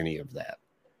interrupt any of that.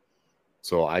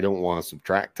 So I don't want to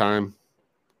subtract time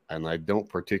and I don't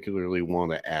particularly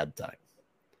want to add time.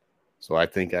 So I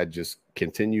think I'd just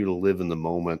continue to live in the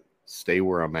moment, stay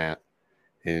where I'm at,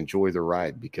 and enjoy the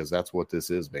ride because that's what this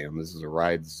is, man. This is a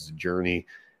ride. This is a journey.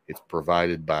 It's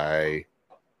provided by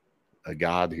a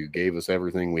God who gave us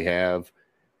everything we have.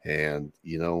 And,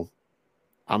 you know,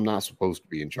 I'm not supposed to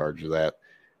be in charge of that.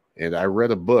 And I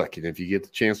read a book, and if you get the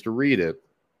chance to read it,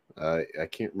 I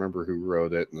can't remember who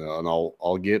wrote it, and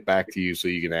I'll get back to you so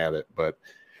you can add it. But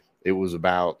it was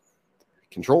about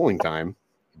controlling time,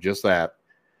 just that,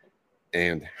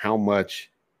 and how much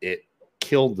it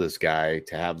killed this guy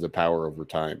to have the power over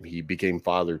time. He became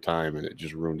father time and it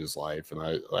just ruined his life.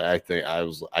 And I think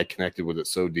I connected with it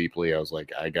so deeply. I was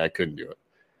like, I couldn't do it.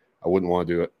 I wouldn't want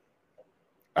to do it.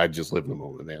 I just live in the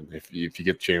moment, man. If you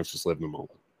get the chance, just live in the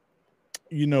moment.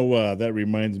 You know, that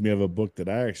reminds me of a book that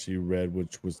I actually read,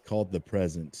 which was called The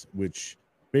Present, which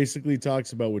basically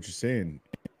talks about what you're saying.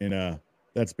 And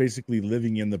that's basically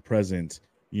living in the present.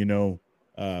 You know,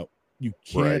 you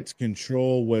can't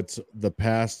control what's the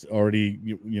past already,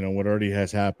 you know, what already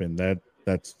has happened.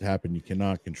 That's happened. You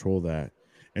cannot control that.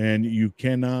 And you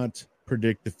cannot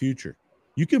predict the future.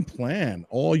 You can plan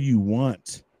all you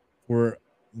want for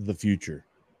the future,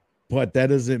 but that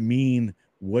doesn't mean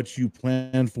what you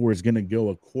plan for is going to go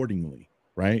accordingly,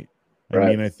 right? I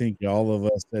mean, I think all of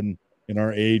us in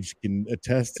our age can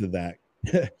attest to that,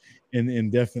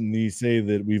 and definitely say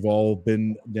that we've all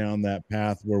been down that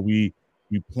path where we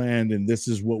planned and this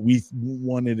is what we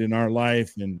wanted in our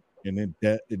life, and it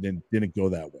didn't go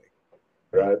that way.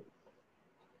 Right.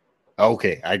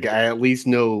 Okay, I at least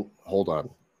know. Hold on,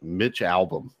 Mitch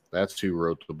Albom. That's who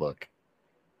wrote the book.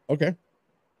 Okay.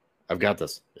 I've got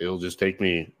this. It'll just take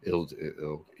me. It'll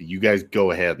you guys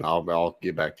go ahead, and I'll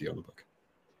get back to you on the book.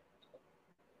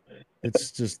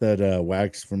 It's just that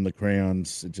wax from the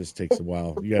crayons. It just takes a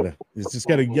while. You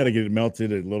gotta get it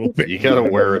melted a little bit. You gotta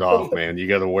wear it off, man. You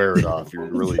gotta wear it off. You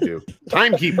really do.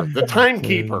 Timekeeper. The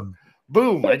Timekeeper.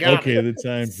 Boom. I got it. Okay, the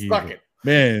Timekeeper. Suck it.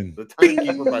 Man. The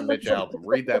Timekeeper by Mitch Albom.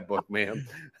 Read that book, man.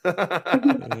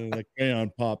 The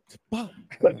crayon popped. Pop.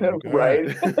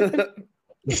 Right.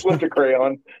 Slipped a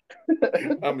crayon.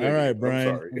 All right,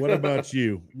 Brian. What about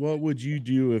you? What would you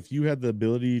do if you had the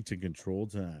ability to control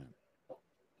time?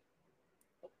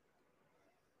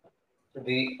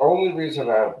 The only reason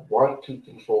I want to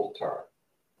control time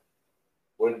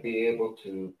would be able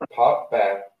to pop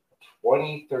back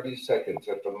 20, 30 seconds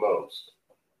at the most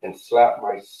and slap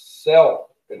myself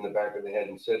in the back of the head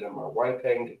instead of my wife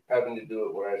having to do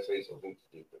it when I say something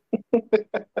stupid.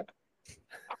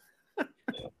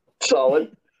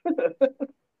 Solid.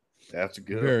 That's a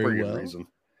good, Very good well. reason.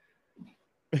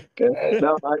 Okay.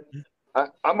 No,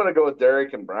 I'm going to go with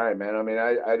Derek and Brian, man. I mean,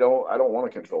 I don't want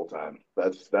to control time.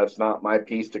 That's not my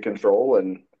piece to control.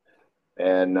 And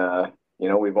you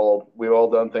know, we've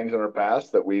all done things in our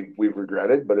past that we've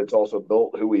regretted, but it's also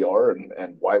built who we are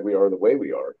and why we are the way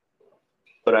we are.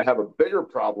 But I have a bigger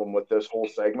problem with this whole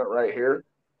segment right here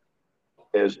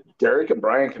is Derek and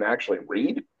Brian can actually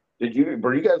read.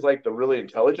 Were you guys like the really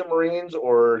intelligent Marines,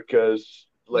 or because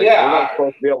we're not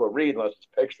supposed to be able to read unless it's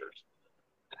pictures?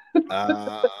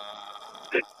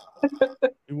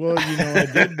 Well, you know, I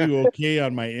did do okay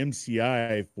on my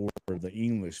MCI for the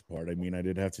English part. I mean, I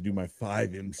did have to do my 5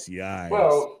 MCIs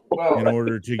in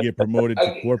order to get promoted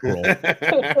to corporal.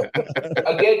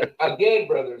 Again,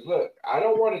 brothers, look, I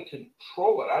don't want to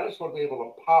control it. I just want to be able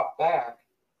to pop back.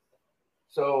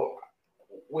 So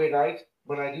when I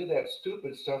do that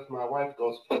stupid stuff, my wife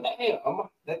goes, "Damn,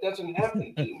 that doesn't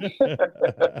happen to me."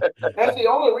 That's the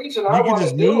only reason I want to do it. You can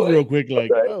just move real quick,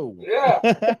 like, oh. Yeah.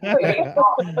 That's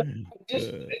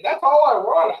all I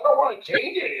want. I don't want to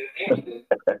change anything.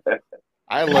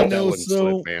 I let that one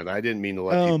slip, man. I didn't mean to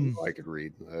let people know I could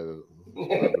read.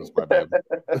 That was my bad.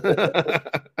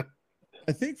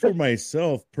 I think for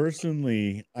myself,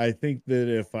 personally, I think that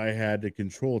if I had to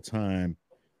control time,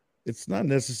 it's not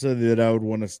necessarily that I would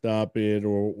want to stop it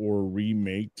or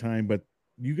remake time, but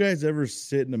you guys ever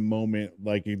sit in a moment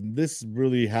like if this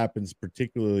really happens,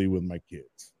 particularly with my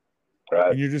kids, right?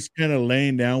 And you're just kind of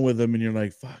laying down with them and you're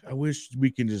like, fuck, I wish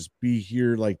we can just be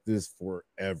here like this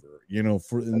forever, you know,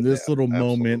 in this little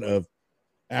moment of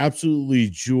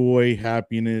absolutely joy,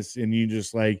 happiness. And you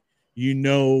just like, you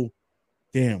know,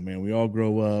 damn, man, we all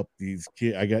grow up. These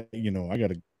kids, I got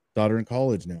a daughter in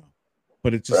college now.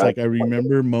 But it's just like I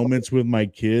remember moments with my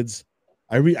kids.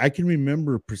 I can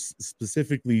remember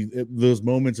specifically those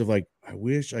moments of like, I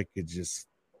wish I could just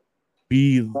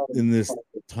be in this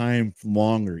time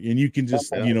longer. And you can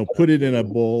just, you know, put it in a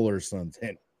bowl or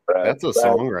something. That's a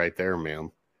song right there, man.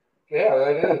 Yeah,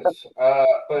 that is.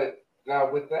 But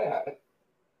now with that,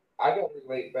 I got to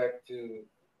relate back to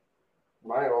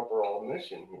my overall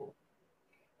mission here.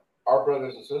 Our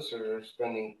brothers and sisters are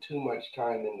spending too much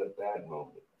time in the bad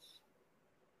moments.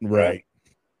 Right.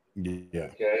 Yeah.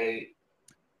 Okay.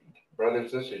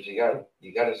 Brothers and sisters, you got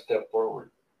to step forward.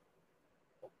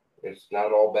 It's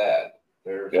not all bad.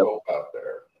 There's hope out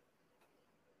there.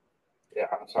 Yeah,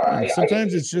 I'm sorry.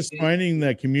 Sometimes it's just finding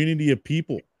that community of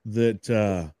people that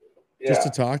just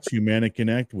to talk to you, man, and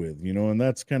connect with, you know, and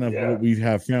that's kind of what we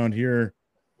have found here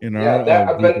in our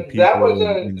group of people. That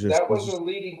was a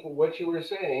leading to what you were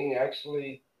saying.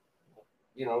 Actually,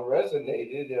 you know,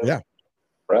 resonated. Yeah.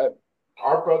 Right.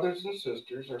 Our brothers and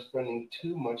sisters are spending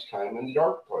too much time in the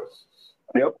dark places.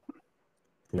 Yep.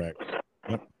 Correct.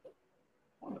 Yep.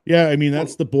 Yeah, I mean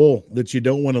that's the bowl that you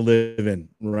don't want to live in,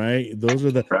 right? Those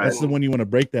are that's the one you want to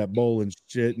break that bowl and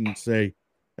shit and say,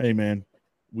 "Hey, man,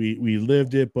 we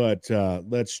lived it, but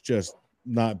let's just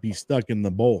not be stuck in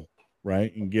the bowl,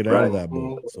 right? And get out of that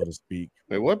bowl, so to speak."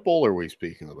 Wait, what bowl are we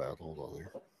speaking about? Hold on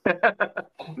here.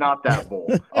 Not that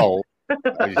bowl. Oh,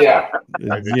 Yeah.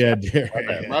 Yeah,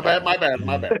 my bad.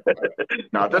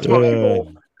 Not this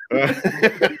bowl.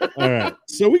 All right,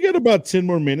 so we got about 10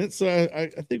 more minutes. So I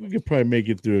think we could probably make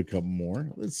it through a couple more.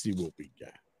 Let's see what we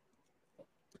got.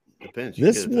 Depends.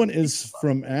 This one is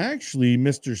from actually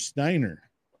Mr. Steiner.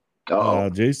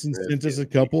 Jason sent us a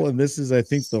couple, and this is, I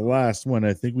think, the last one.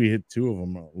 I think we hit 2 of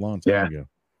them a long time ago.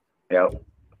 Yep.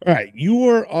 All right, you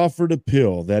are offered a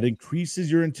pill that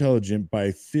increases your intelligence by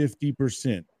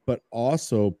 50%, but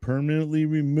also permanently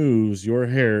removes your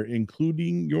hair,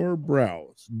 including your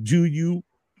brows. Do you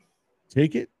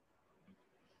take it?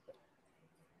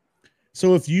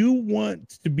 So if you want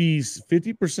to be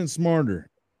 50% smarter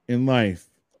in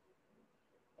life,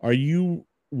 are you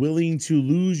willing to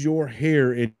lose your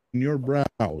hair and your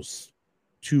brows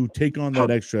to take on that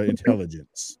extra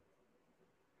intelligence?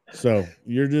 So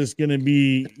you're just going to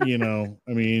be,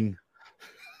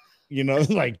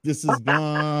 like this is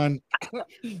gone.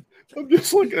 I'm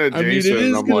just looking at Jason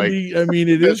and I'm like,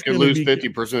 it is going to lose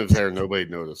 50% of his hair. Nobody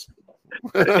noticed.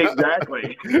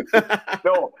 Exactly.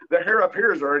 No, the hair up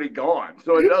here is already gone,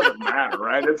 so it doesn't matter,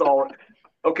 right? It's all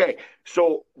okay.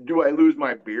 So, do I lose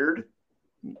my beard?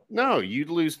 No, you'd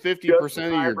lose 50%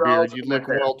 of your beard. You'd look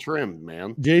well trimmed,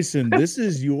 man. Jason, this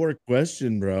is your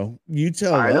question, bro. You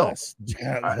tell us.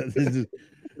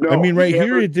 No, right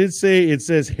here it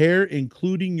says hair,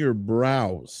 including your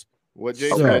brows. What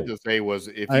Jason had to say was,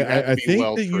 if you I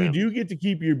think that you do get to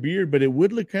keep your beard, but it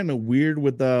would look kind of weird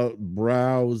without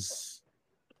brows.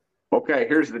 Okay,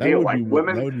 here's the deal. Like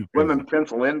women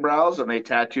pencil in brows and they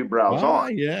tattoo brows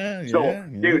on. Yeah. So,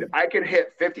 dude, I can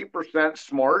hit 50%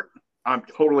 smart. I'm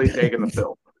totally taking the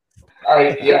pill.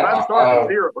 I'm starting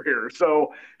zero here.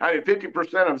 So,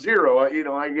 50% of zero,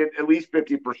 I get at least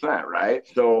 50%, right?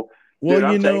 So, dude,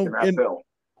 I'm taking that pill.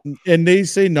 And they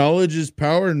say knowledge is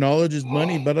power, knowledge is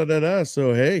money,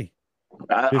 So, hey,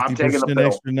 I'm taking the pill.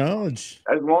 Extra knowledge.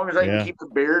 As long as I can keep the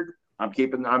beard, I'm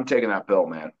taking that pill,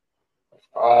 man.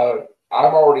 I'm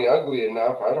already ugly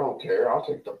enough. I don't care. I'll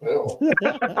take the pill.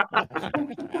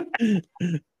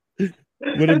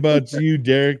 What about you,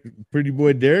 Derek? Pretty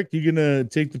boy Derek, you gonna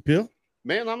take the pill?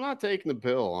 Man, I'm not taking the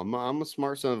pill. I'm a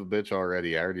smart son of a bitch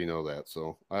already. I already know that,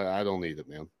 so I don't need it,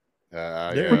 man.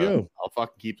 There you go. I'll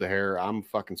fucking keep the hair. I'm a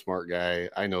fucking smart guy.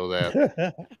 I know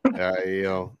that.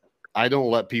 I don't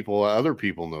let other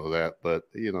people know that, but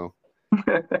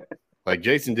like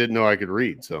Jason didn't know I could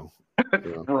read, so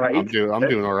right. I'm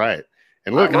doing all right.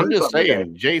 And look, I'm just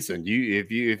saying, Jason,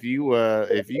 if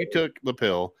you took the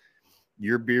pill,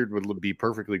 your beard would be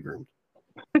perfectly groomed.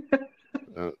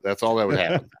 That's all that would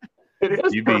happen. It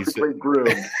is perfectly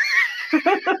groomed.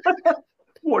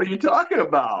 What are you talking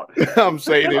about? I'm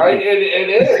saying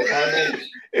it is. I mean,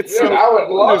 it's I would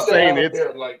love to have a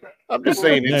beard like that. I'm just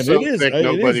saying it's so thick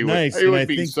nobody would. Nice. It would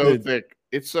be so thick.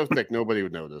 It's so thick nobody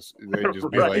would notice. They'd just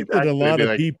be like, a lot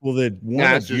of people that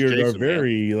want a beard are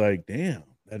very like, damn,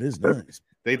 that is nice.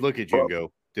 They'd look at you and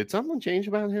go, "Did something change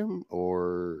about him?"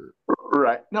 Or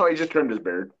right? No, he just trimmed his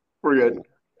beard. We're good.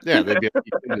 Yeah, they'd be like,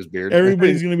 his beard.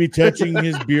 Everybody's gonna be touching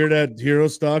his beard at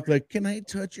Herostock. Like, can I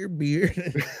touch your beard?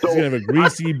 He's gonna have a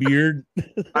greasy beard.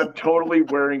 I'm totally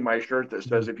wearing my shirt that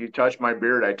says, "If you touch my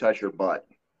beard, I touch your butt."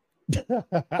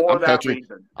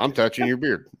 I'm touching your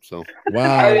beard. So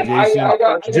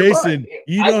wow, Jason,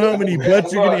 you know how many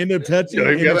butts you're gonna end up touching?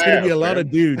 And it's gonna be a lot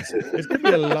of dudes. It's gonna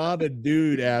be a lot of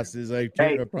dude asses. I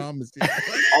promise you.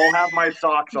 I'll have my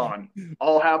socks on.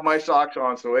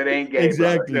 So it ain't gay.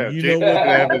 Exactly. Yeah, you know what?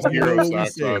 Have his hero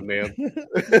socks on, man.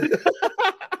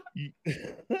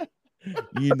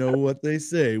 You know what they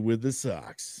say with the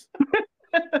socks.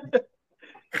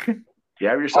 You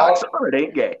have your socks on, it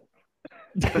ain't gay.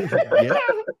 Yeah.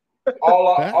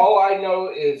 All I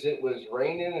know is it was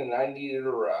raining and I needed a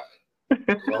ride.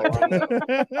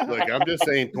 Look, I'm just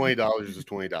saying $20 is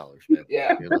 $20, man.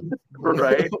 Yeah.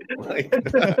 Right.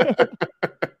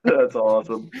 That's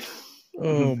awesome.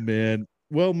 Oh man.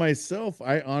 Well, myself,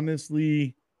 I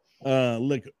honestly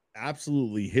look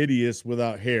absolutely hideous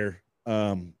without hair.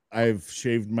 I've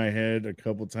shaved my head a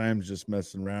couple times just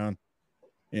messing around.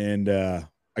 And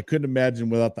I couldn't imagine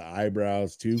without the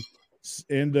eyebrows too.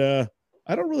 And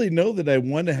I don't really know that I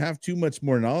want to have too much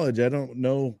more knowledge. I don't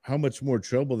know how much more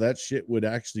trouble that shit would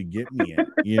actually get me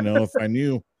in. If I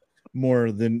knew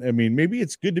more than, maybe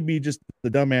it's good to be just the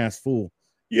dumbass fool,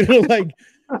 You know, like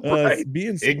Right.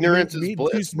 being Ignorance is being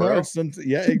bliss, too smart. bro.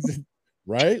 Yeah,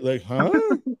 right. Like, huh?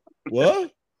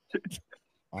 What?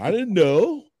 I didn't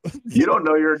know. You don't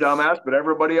know you're a dumbass, but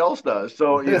everybody else does.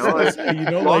 So you know, as You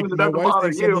know, long like as it my doesn't wife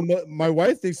bother thinks you. my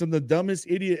wife thinks I'm the dumbest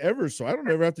idiot ever, so I don't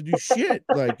ever have to do shit.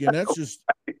 Like, and that's just,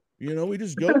 you know, we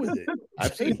just go with it.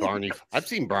 I've seen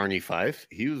Barney Fife.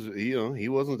 He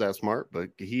wasn't that smart, but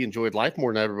he enjoyed life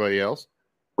more than everybody else.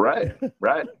 Right.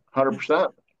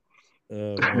 100%.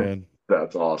 Oh man,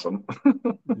 that's awesome.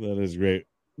 That is great.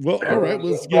 Well, all right,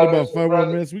 let's get about 5 more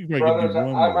minutes. We can probably do one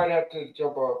I more. might have to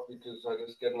jump off because I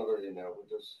just get another email. We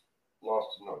just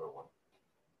lost another one.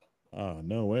 Oh,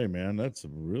 no way, man. That's a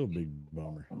real big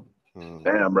bummer.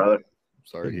 Damn, brother.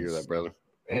 Sorry to hear that, brother.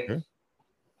 Okay.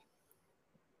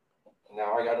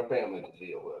 Now I got a family to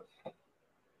deal with.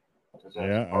 That's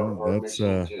Yeah, part of our that's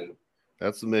mission too.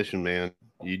 That's the mission, man.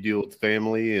 You deal with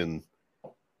family and.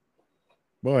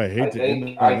 Boy, I hate to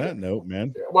end on that note,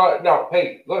 man. Well, no,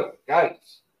 hey, look,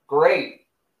 guys, great.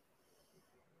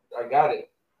 I got it.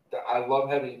 I love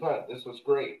having fun. This was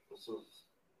great. This was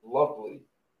lovely.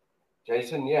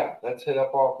 Jason, yeah, let's hit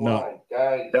up offline,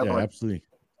 guys. Yeah, absolutely.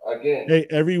 Again. Hey,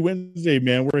 every Wednesday,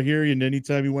 man, we're here, and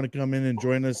anytime you want to come in and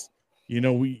join us, you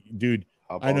know,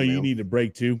 I know you need a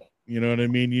break too. You know what I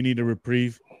mean? You need a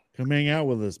reprieve. Come hang out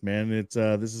with us, man. It's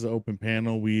this is an open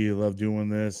panel. We love doing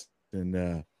this,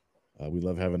 and we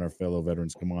love having our fellow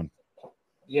veterans come on.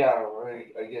 Yeah, right.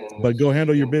 Again, but go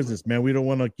handle your business, man. We don't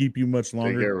want to keep you much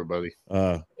longer. Take care, everybody.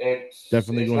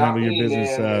 Definitely go handle your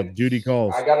business. Duty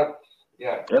calls. I gotta,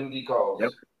 duty calls.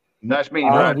 Yep. Nice meeting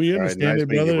you, Brian. We understand nice it,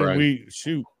 brother. you, and we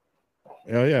shoot.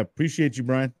 Hell yeah, appreciate you,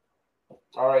 Brian.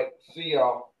 All right, see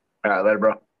y'all. All right, later,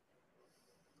 bro.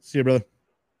 See you, brother.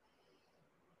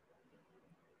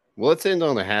 Well, let's end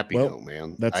on a happy note,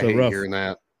 man. That's I a hate rough. hearing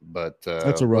that, but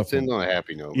that's a rough. Let's end on a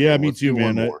happy note. Yeah, man. me Let's too, do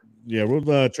man. one more. Yeah, we'll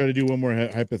try to do one more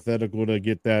hypothetical to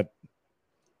get that.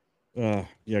 Yeah,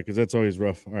 because that's always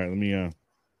rough. All right, let me. I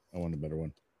want a better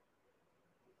one.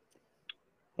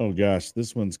 Oh gosh,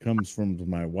 this one comes from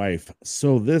my wife.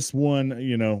 So this one,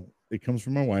 you know, it comes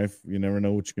from my wife. You never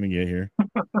know what you're gonna get here.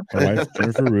 My wife,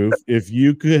 Jennifer Roof. If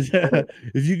you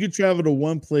could travel to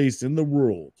one place in the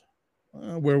world,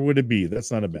 where would it be?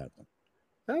 That's not a bad one.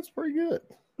 That's pretty good.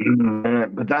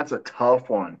 But that's a tough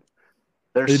one.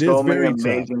 There's so many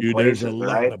amazing dude, places. There's a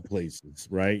lot of places,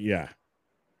 right? Yeah.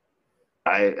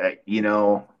 I you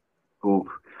know,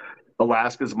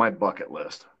 Alaska's my bucket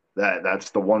list.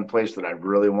 That's the one place that I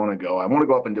really want to go. I want to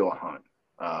go up and do a hunt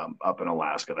up in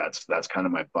Alaska. That's kind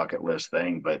of my bucket list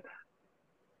thing. But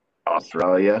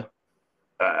Australia,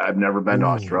 I've never been to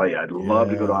Australia. I'd love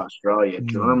to go to Australia.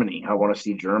 Germany, I want to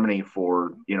see Germany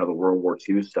for the World War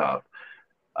II stuff.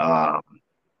 I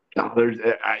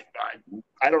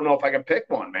don't know if I can pick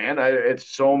one, man. It's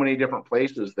so many different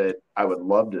places that I would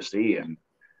love to see, and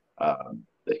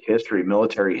the history,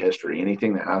 military history,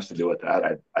 anything that has to do with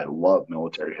that. I love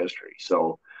military history.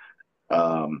 So,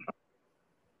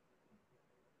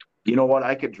 you know what?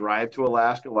 I could drive to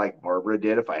Alaska like Barbara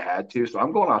did if I had to. So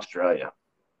I'm going to Australia.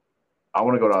 I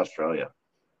want to go to Australia.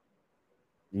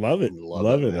 Love it.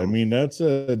 Love it. I mean, that's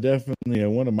definitely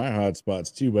one of my hot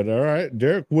spots too. But all right,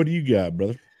 Derek, what do you got,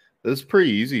 brother? This is pretty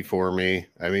easy for me.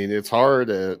 I mean, it's hard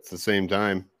at the same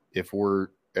time. If we're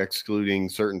excluding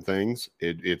certain things,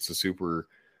 it's a super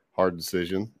hard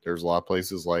decision. There's a lot of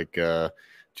places like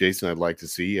Jason I'd like to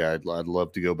see. I'd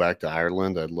love to go back to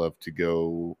Ireland. I'd love to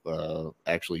go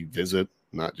actually visit,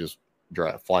 not just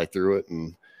fly through it.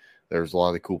 And there's a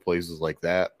lot of cool places like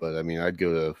that. But I mean, I'd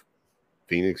go to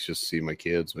Phoenix just to see my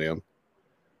kids, man.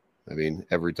 I mean,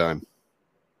 every time.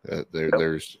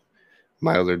 There's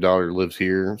my other daughter lives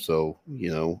here, so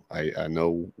I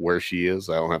know where she is.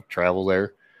 I don't have to travel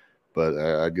there, but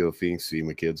I'd go to Phoenix to see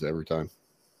my kids every time.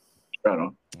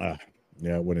 Yeah,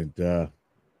 I wouldn't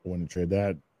trade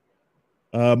that.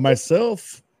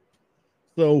 Myself,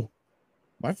 so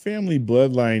my family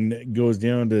bloodline goes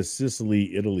down to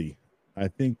Sicily, Italy. I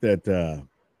think that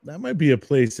that might be a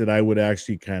place that I would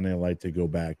actually kind of like to go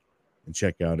back and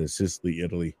check out, is Sicily,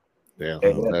 Italy.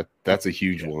 Yeah, that's a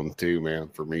huge one too, man.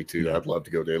 For me too. Yeah. I'd love to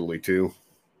go to Italy too.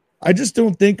 I just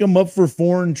don't think I'm up for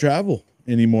foreign travel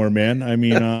anymore, man. I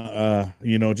mean,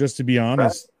 just to be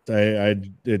honest, I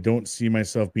don't see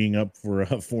myself being up for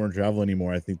foreign travel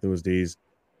anymore. I think those days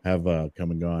have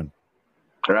come and gone.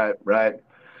 Right.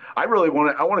 I really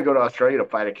want to go to Australia to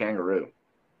fight a kangaroo.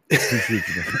 Appreciate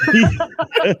you.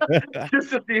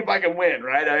 Just to see if I can win,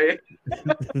 right?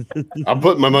 I'm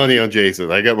putting my money on Jason.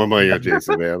 I got my money on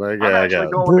Jason, man. I got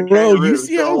Bro, you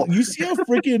see how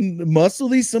freaking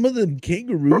muscly some of the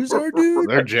kangaroos are, dude?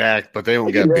 They're jacked, but they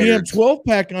don't got beard. 12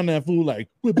 pack on that fool, like,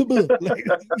 they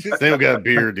don't got a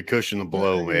beard to cushion the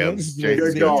blow, man.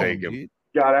 Jason's gonna take him.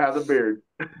 Gotta have the beard.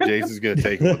 Jason's gonna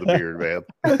take him with the beard, man.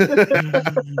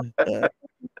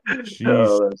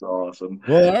 Oh, that's awesome.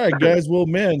 Well, all right, guys. Well,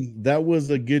 man, that was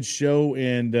a good show,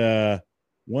 and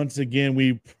once again,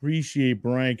 we appreciate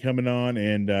Brian coming on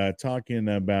and talking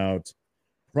about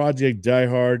Project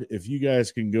Diehard. If you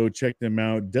guys can go check them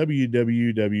out,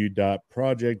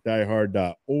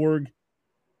 www.projectdiehard.org.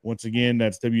 Once again,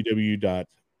 that's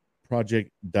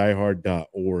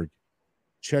www.projectdiehard.org.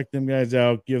 Check them guys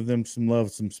out. Give them some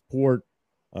love, some support.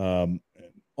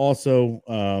 Also,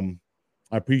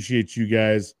 I appreciate you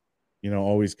guys,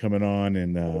 always coming on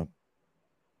and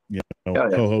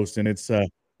co-hosting. It's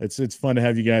fun to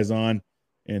have you guys on,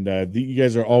 and you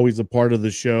guys are always a part of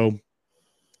the show.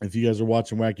 If you guys are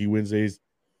watching Wacky Wednesdays,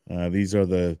 these are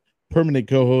the permanent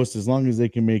co-hosts as long as they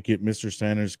can make it. Mr.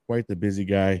 Steiner's quite the busy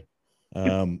guy.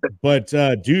 But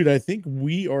dude, I think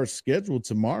we are scheduled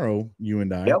tomorrow, you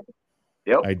and I.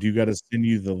 Yep. I do got to send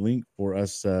you the link for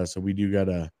us. So we do got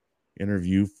a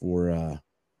interview for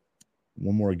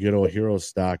one more good old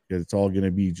Herostock. It's all going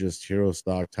to be just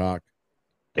Herostock talk.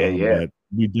 But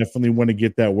we definitely want to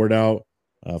get that word out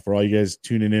for all you guys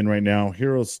tuning in right now.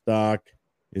 Herostock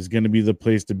is going to be the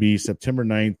place to be September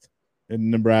 9th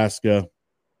in Nebraska.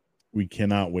 We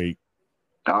cannot wait.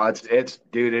 Oh, it's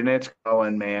dude, and it's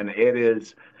going, man. It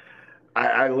is.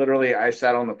 I literally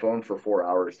sat on the phone for 4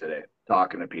 hours today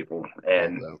talking to people,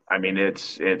 and I mean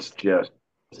it's just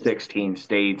 16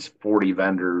 states, 40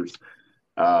 vendors.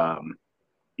 Yeah,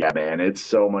 man, it's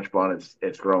so much fun.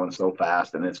 It's growing so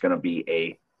fast, and it's going to be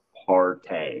a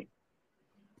party.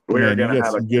 We're going to have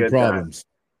some good problems.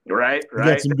 Time. Right. You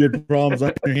got some good problems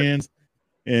on your hands,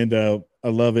 and I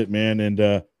love it, man.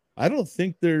 And I don't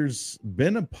think there's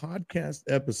been a podcast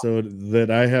episode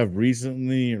that I have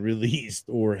recently released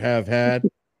or have had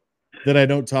that I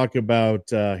don't talk about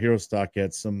Herostock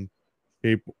at some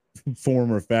shape,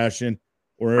 form, or fashion,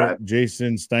 or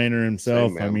Jason Steiner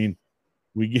himself. I mean,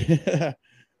 we get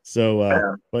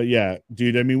so, but yeah,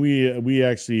 dude. I mean, we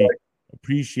actually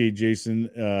appreciate Jason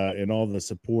and all the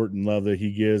support and love that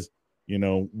he gives.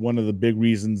 One of the big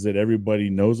reasons that everybody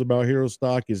knows about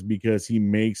Herostock is because he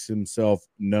makes himself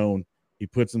known. He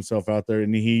puts himself out there,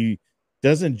 and he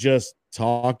doesn't just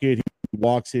talk it. He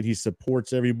walks it. He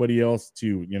supports everybody else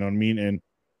too. You know what I mean? And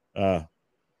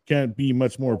can't be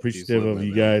much more appreciative of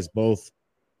you guys both.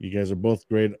 You guys are both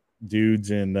great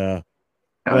dudes, and glad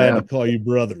to call you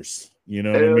brothers. You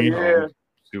know what I mean? Yeah.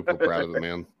 Super proud of it,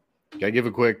 man. Can I give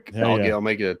a quick? I'll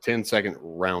make it a 10-second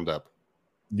roundup.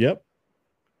 Yep.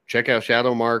 Check out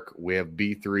Shadow Mark. We have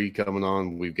B3 coming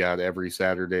on. We've got every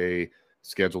Saturday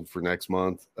scheduled for next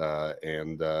month.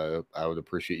 And I would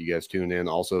appreciate you guys tuning in.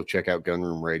 Also, check out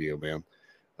Gunroom Radio, man.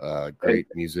 Great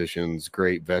musicians,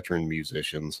 great veteran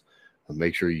musicians.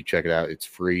 Make sure you check it out. It's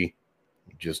free.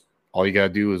 Just all you got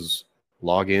to do is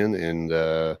log in and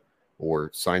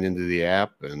or sign into the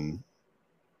app. And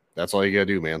that's all you got to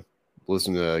do, man.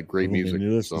 Listen to great music.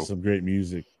 You listen to some great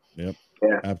music. Yep.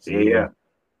 Yeah. Absolutely.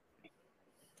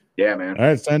 Yeah, man. All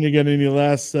right, Steiner, you got any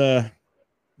last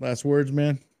words,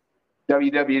 man?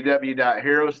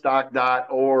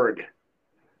 www.herostock.org.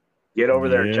 Get over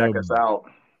there, check us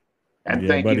out. And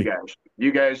thank you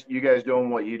guys. You guys doing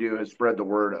what you do has spread the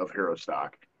word of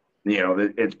Herostock.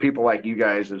 It's people like you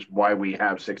guys is why we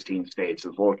have 16 states,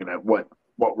 is looking at what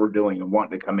we're doing and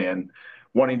wanting to come in,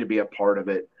 wanting to be a part of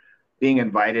it, being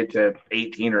invited to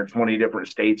 18 or 20 different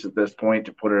states at this point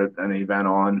to put an event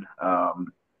on.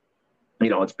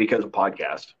 It's because of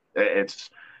podcast. It's,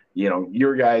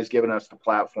 your guys giving us the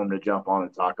platform to jump on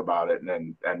and talk about it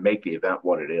and make the event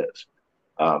what it is.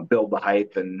 Build the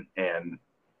hype and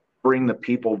bring the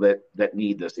people that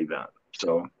need this event.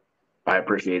 So I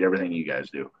appreciate everything you guys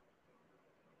do.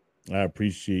 I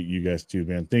appreciate you guys too,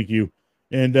 man. Thank you.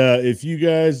 And if you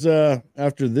guys,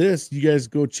 after this, you guys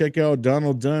go check out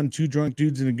Donald Dunn, Two Drunk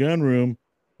Dudes in a Gun Room.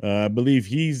 I believe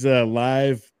he's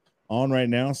live on right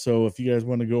now. So if you guys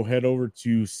want to go head over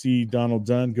to see Donald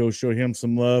Dunn, go show him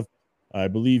some love. I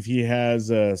believe he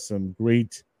has some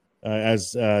great,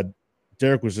 as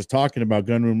Derek was just talking about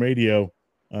Gunroom Radio,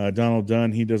 Donald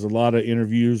Dunn, he does a lot of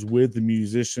interviews with the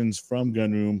musicians from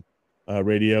Gunroom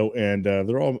Radio, and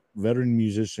they're all veteran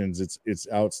musicians. It's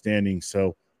outstanding.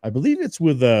 So I believe it's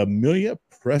with Amelia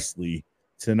Presley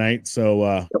tonight.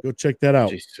 So go check that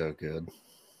out. She's so good.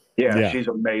 Yeah, she's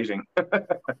amazing.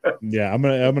 Yeah, I'm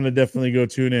gonna definitely go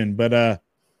tune in. But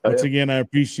once again, I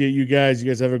appreciate you guys. You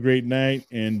guys have a great night,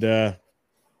 and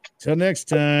till next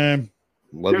time.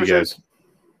 Love you guys.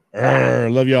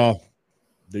 Love y'all.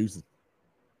 Deuces.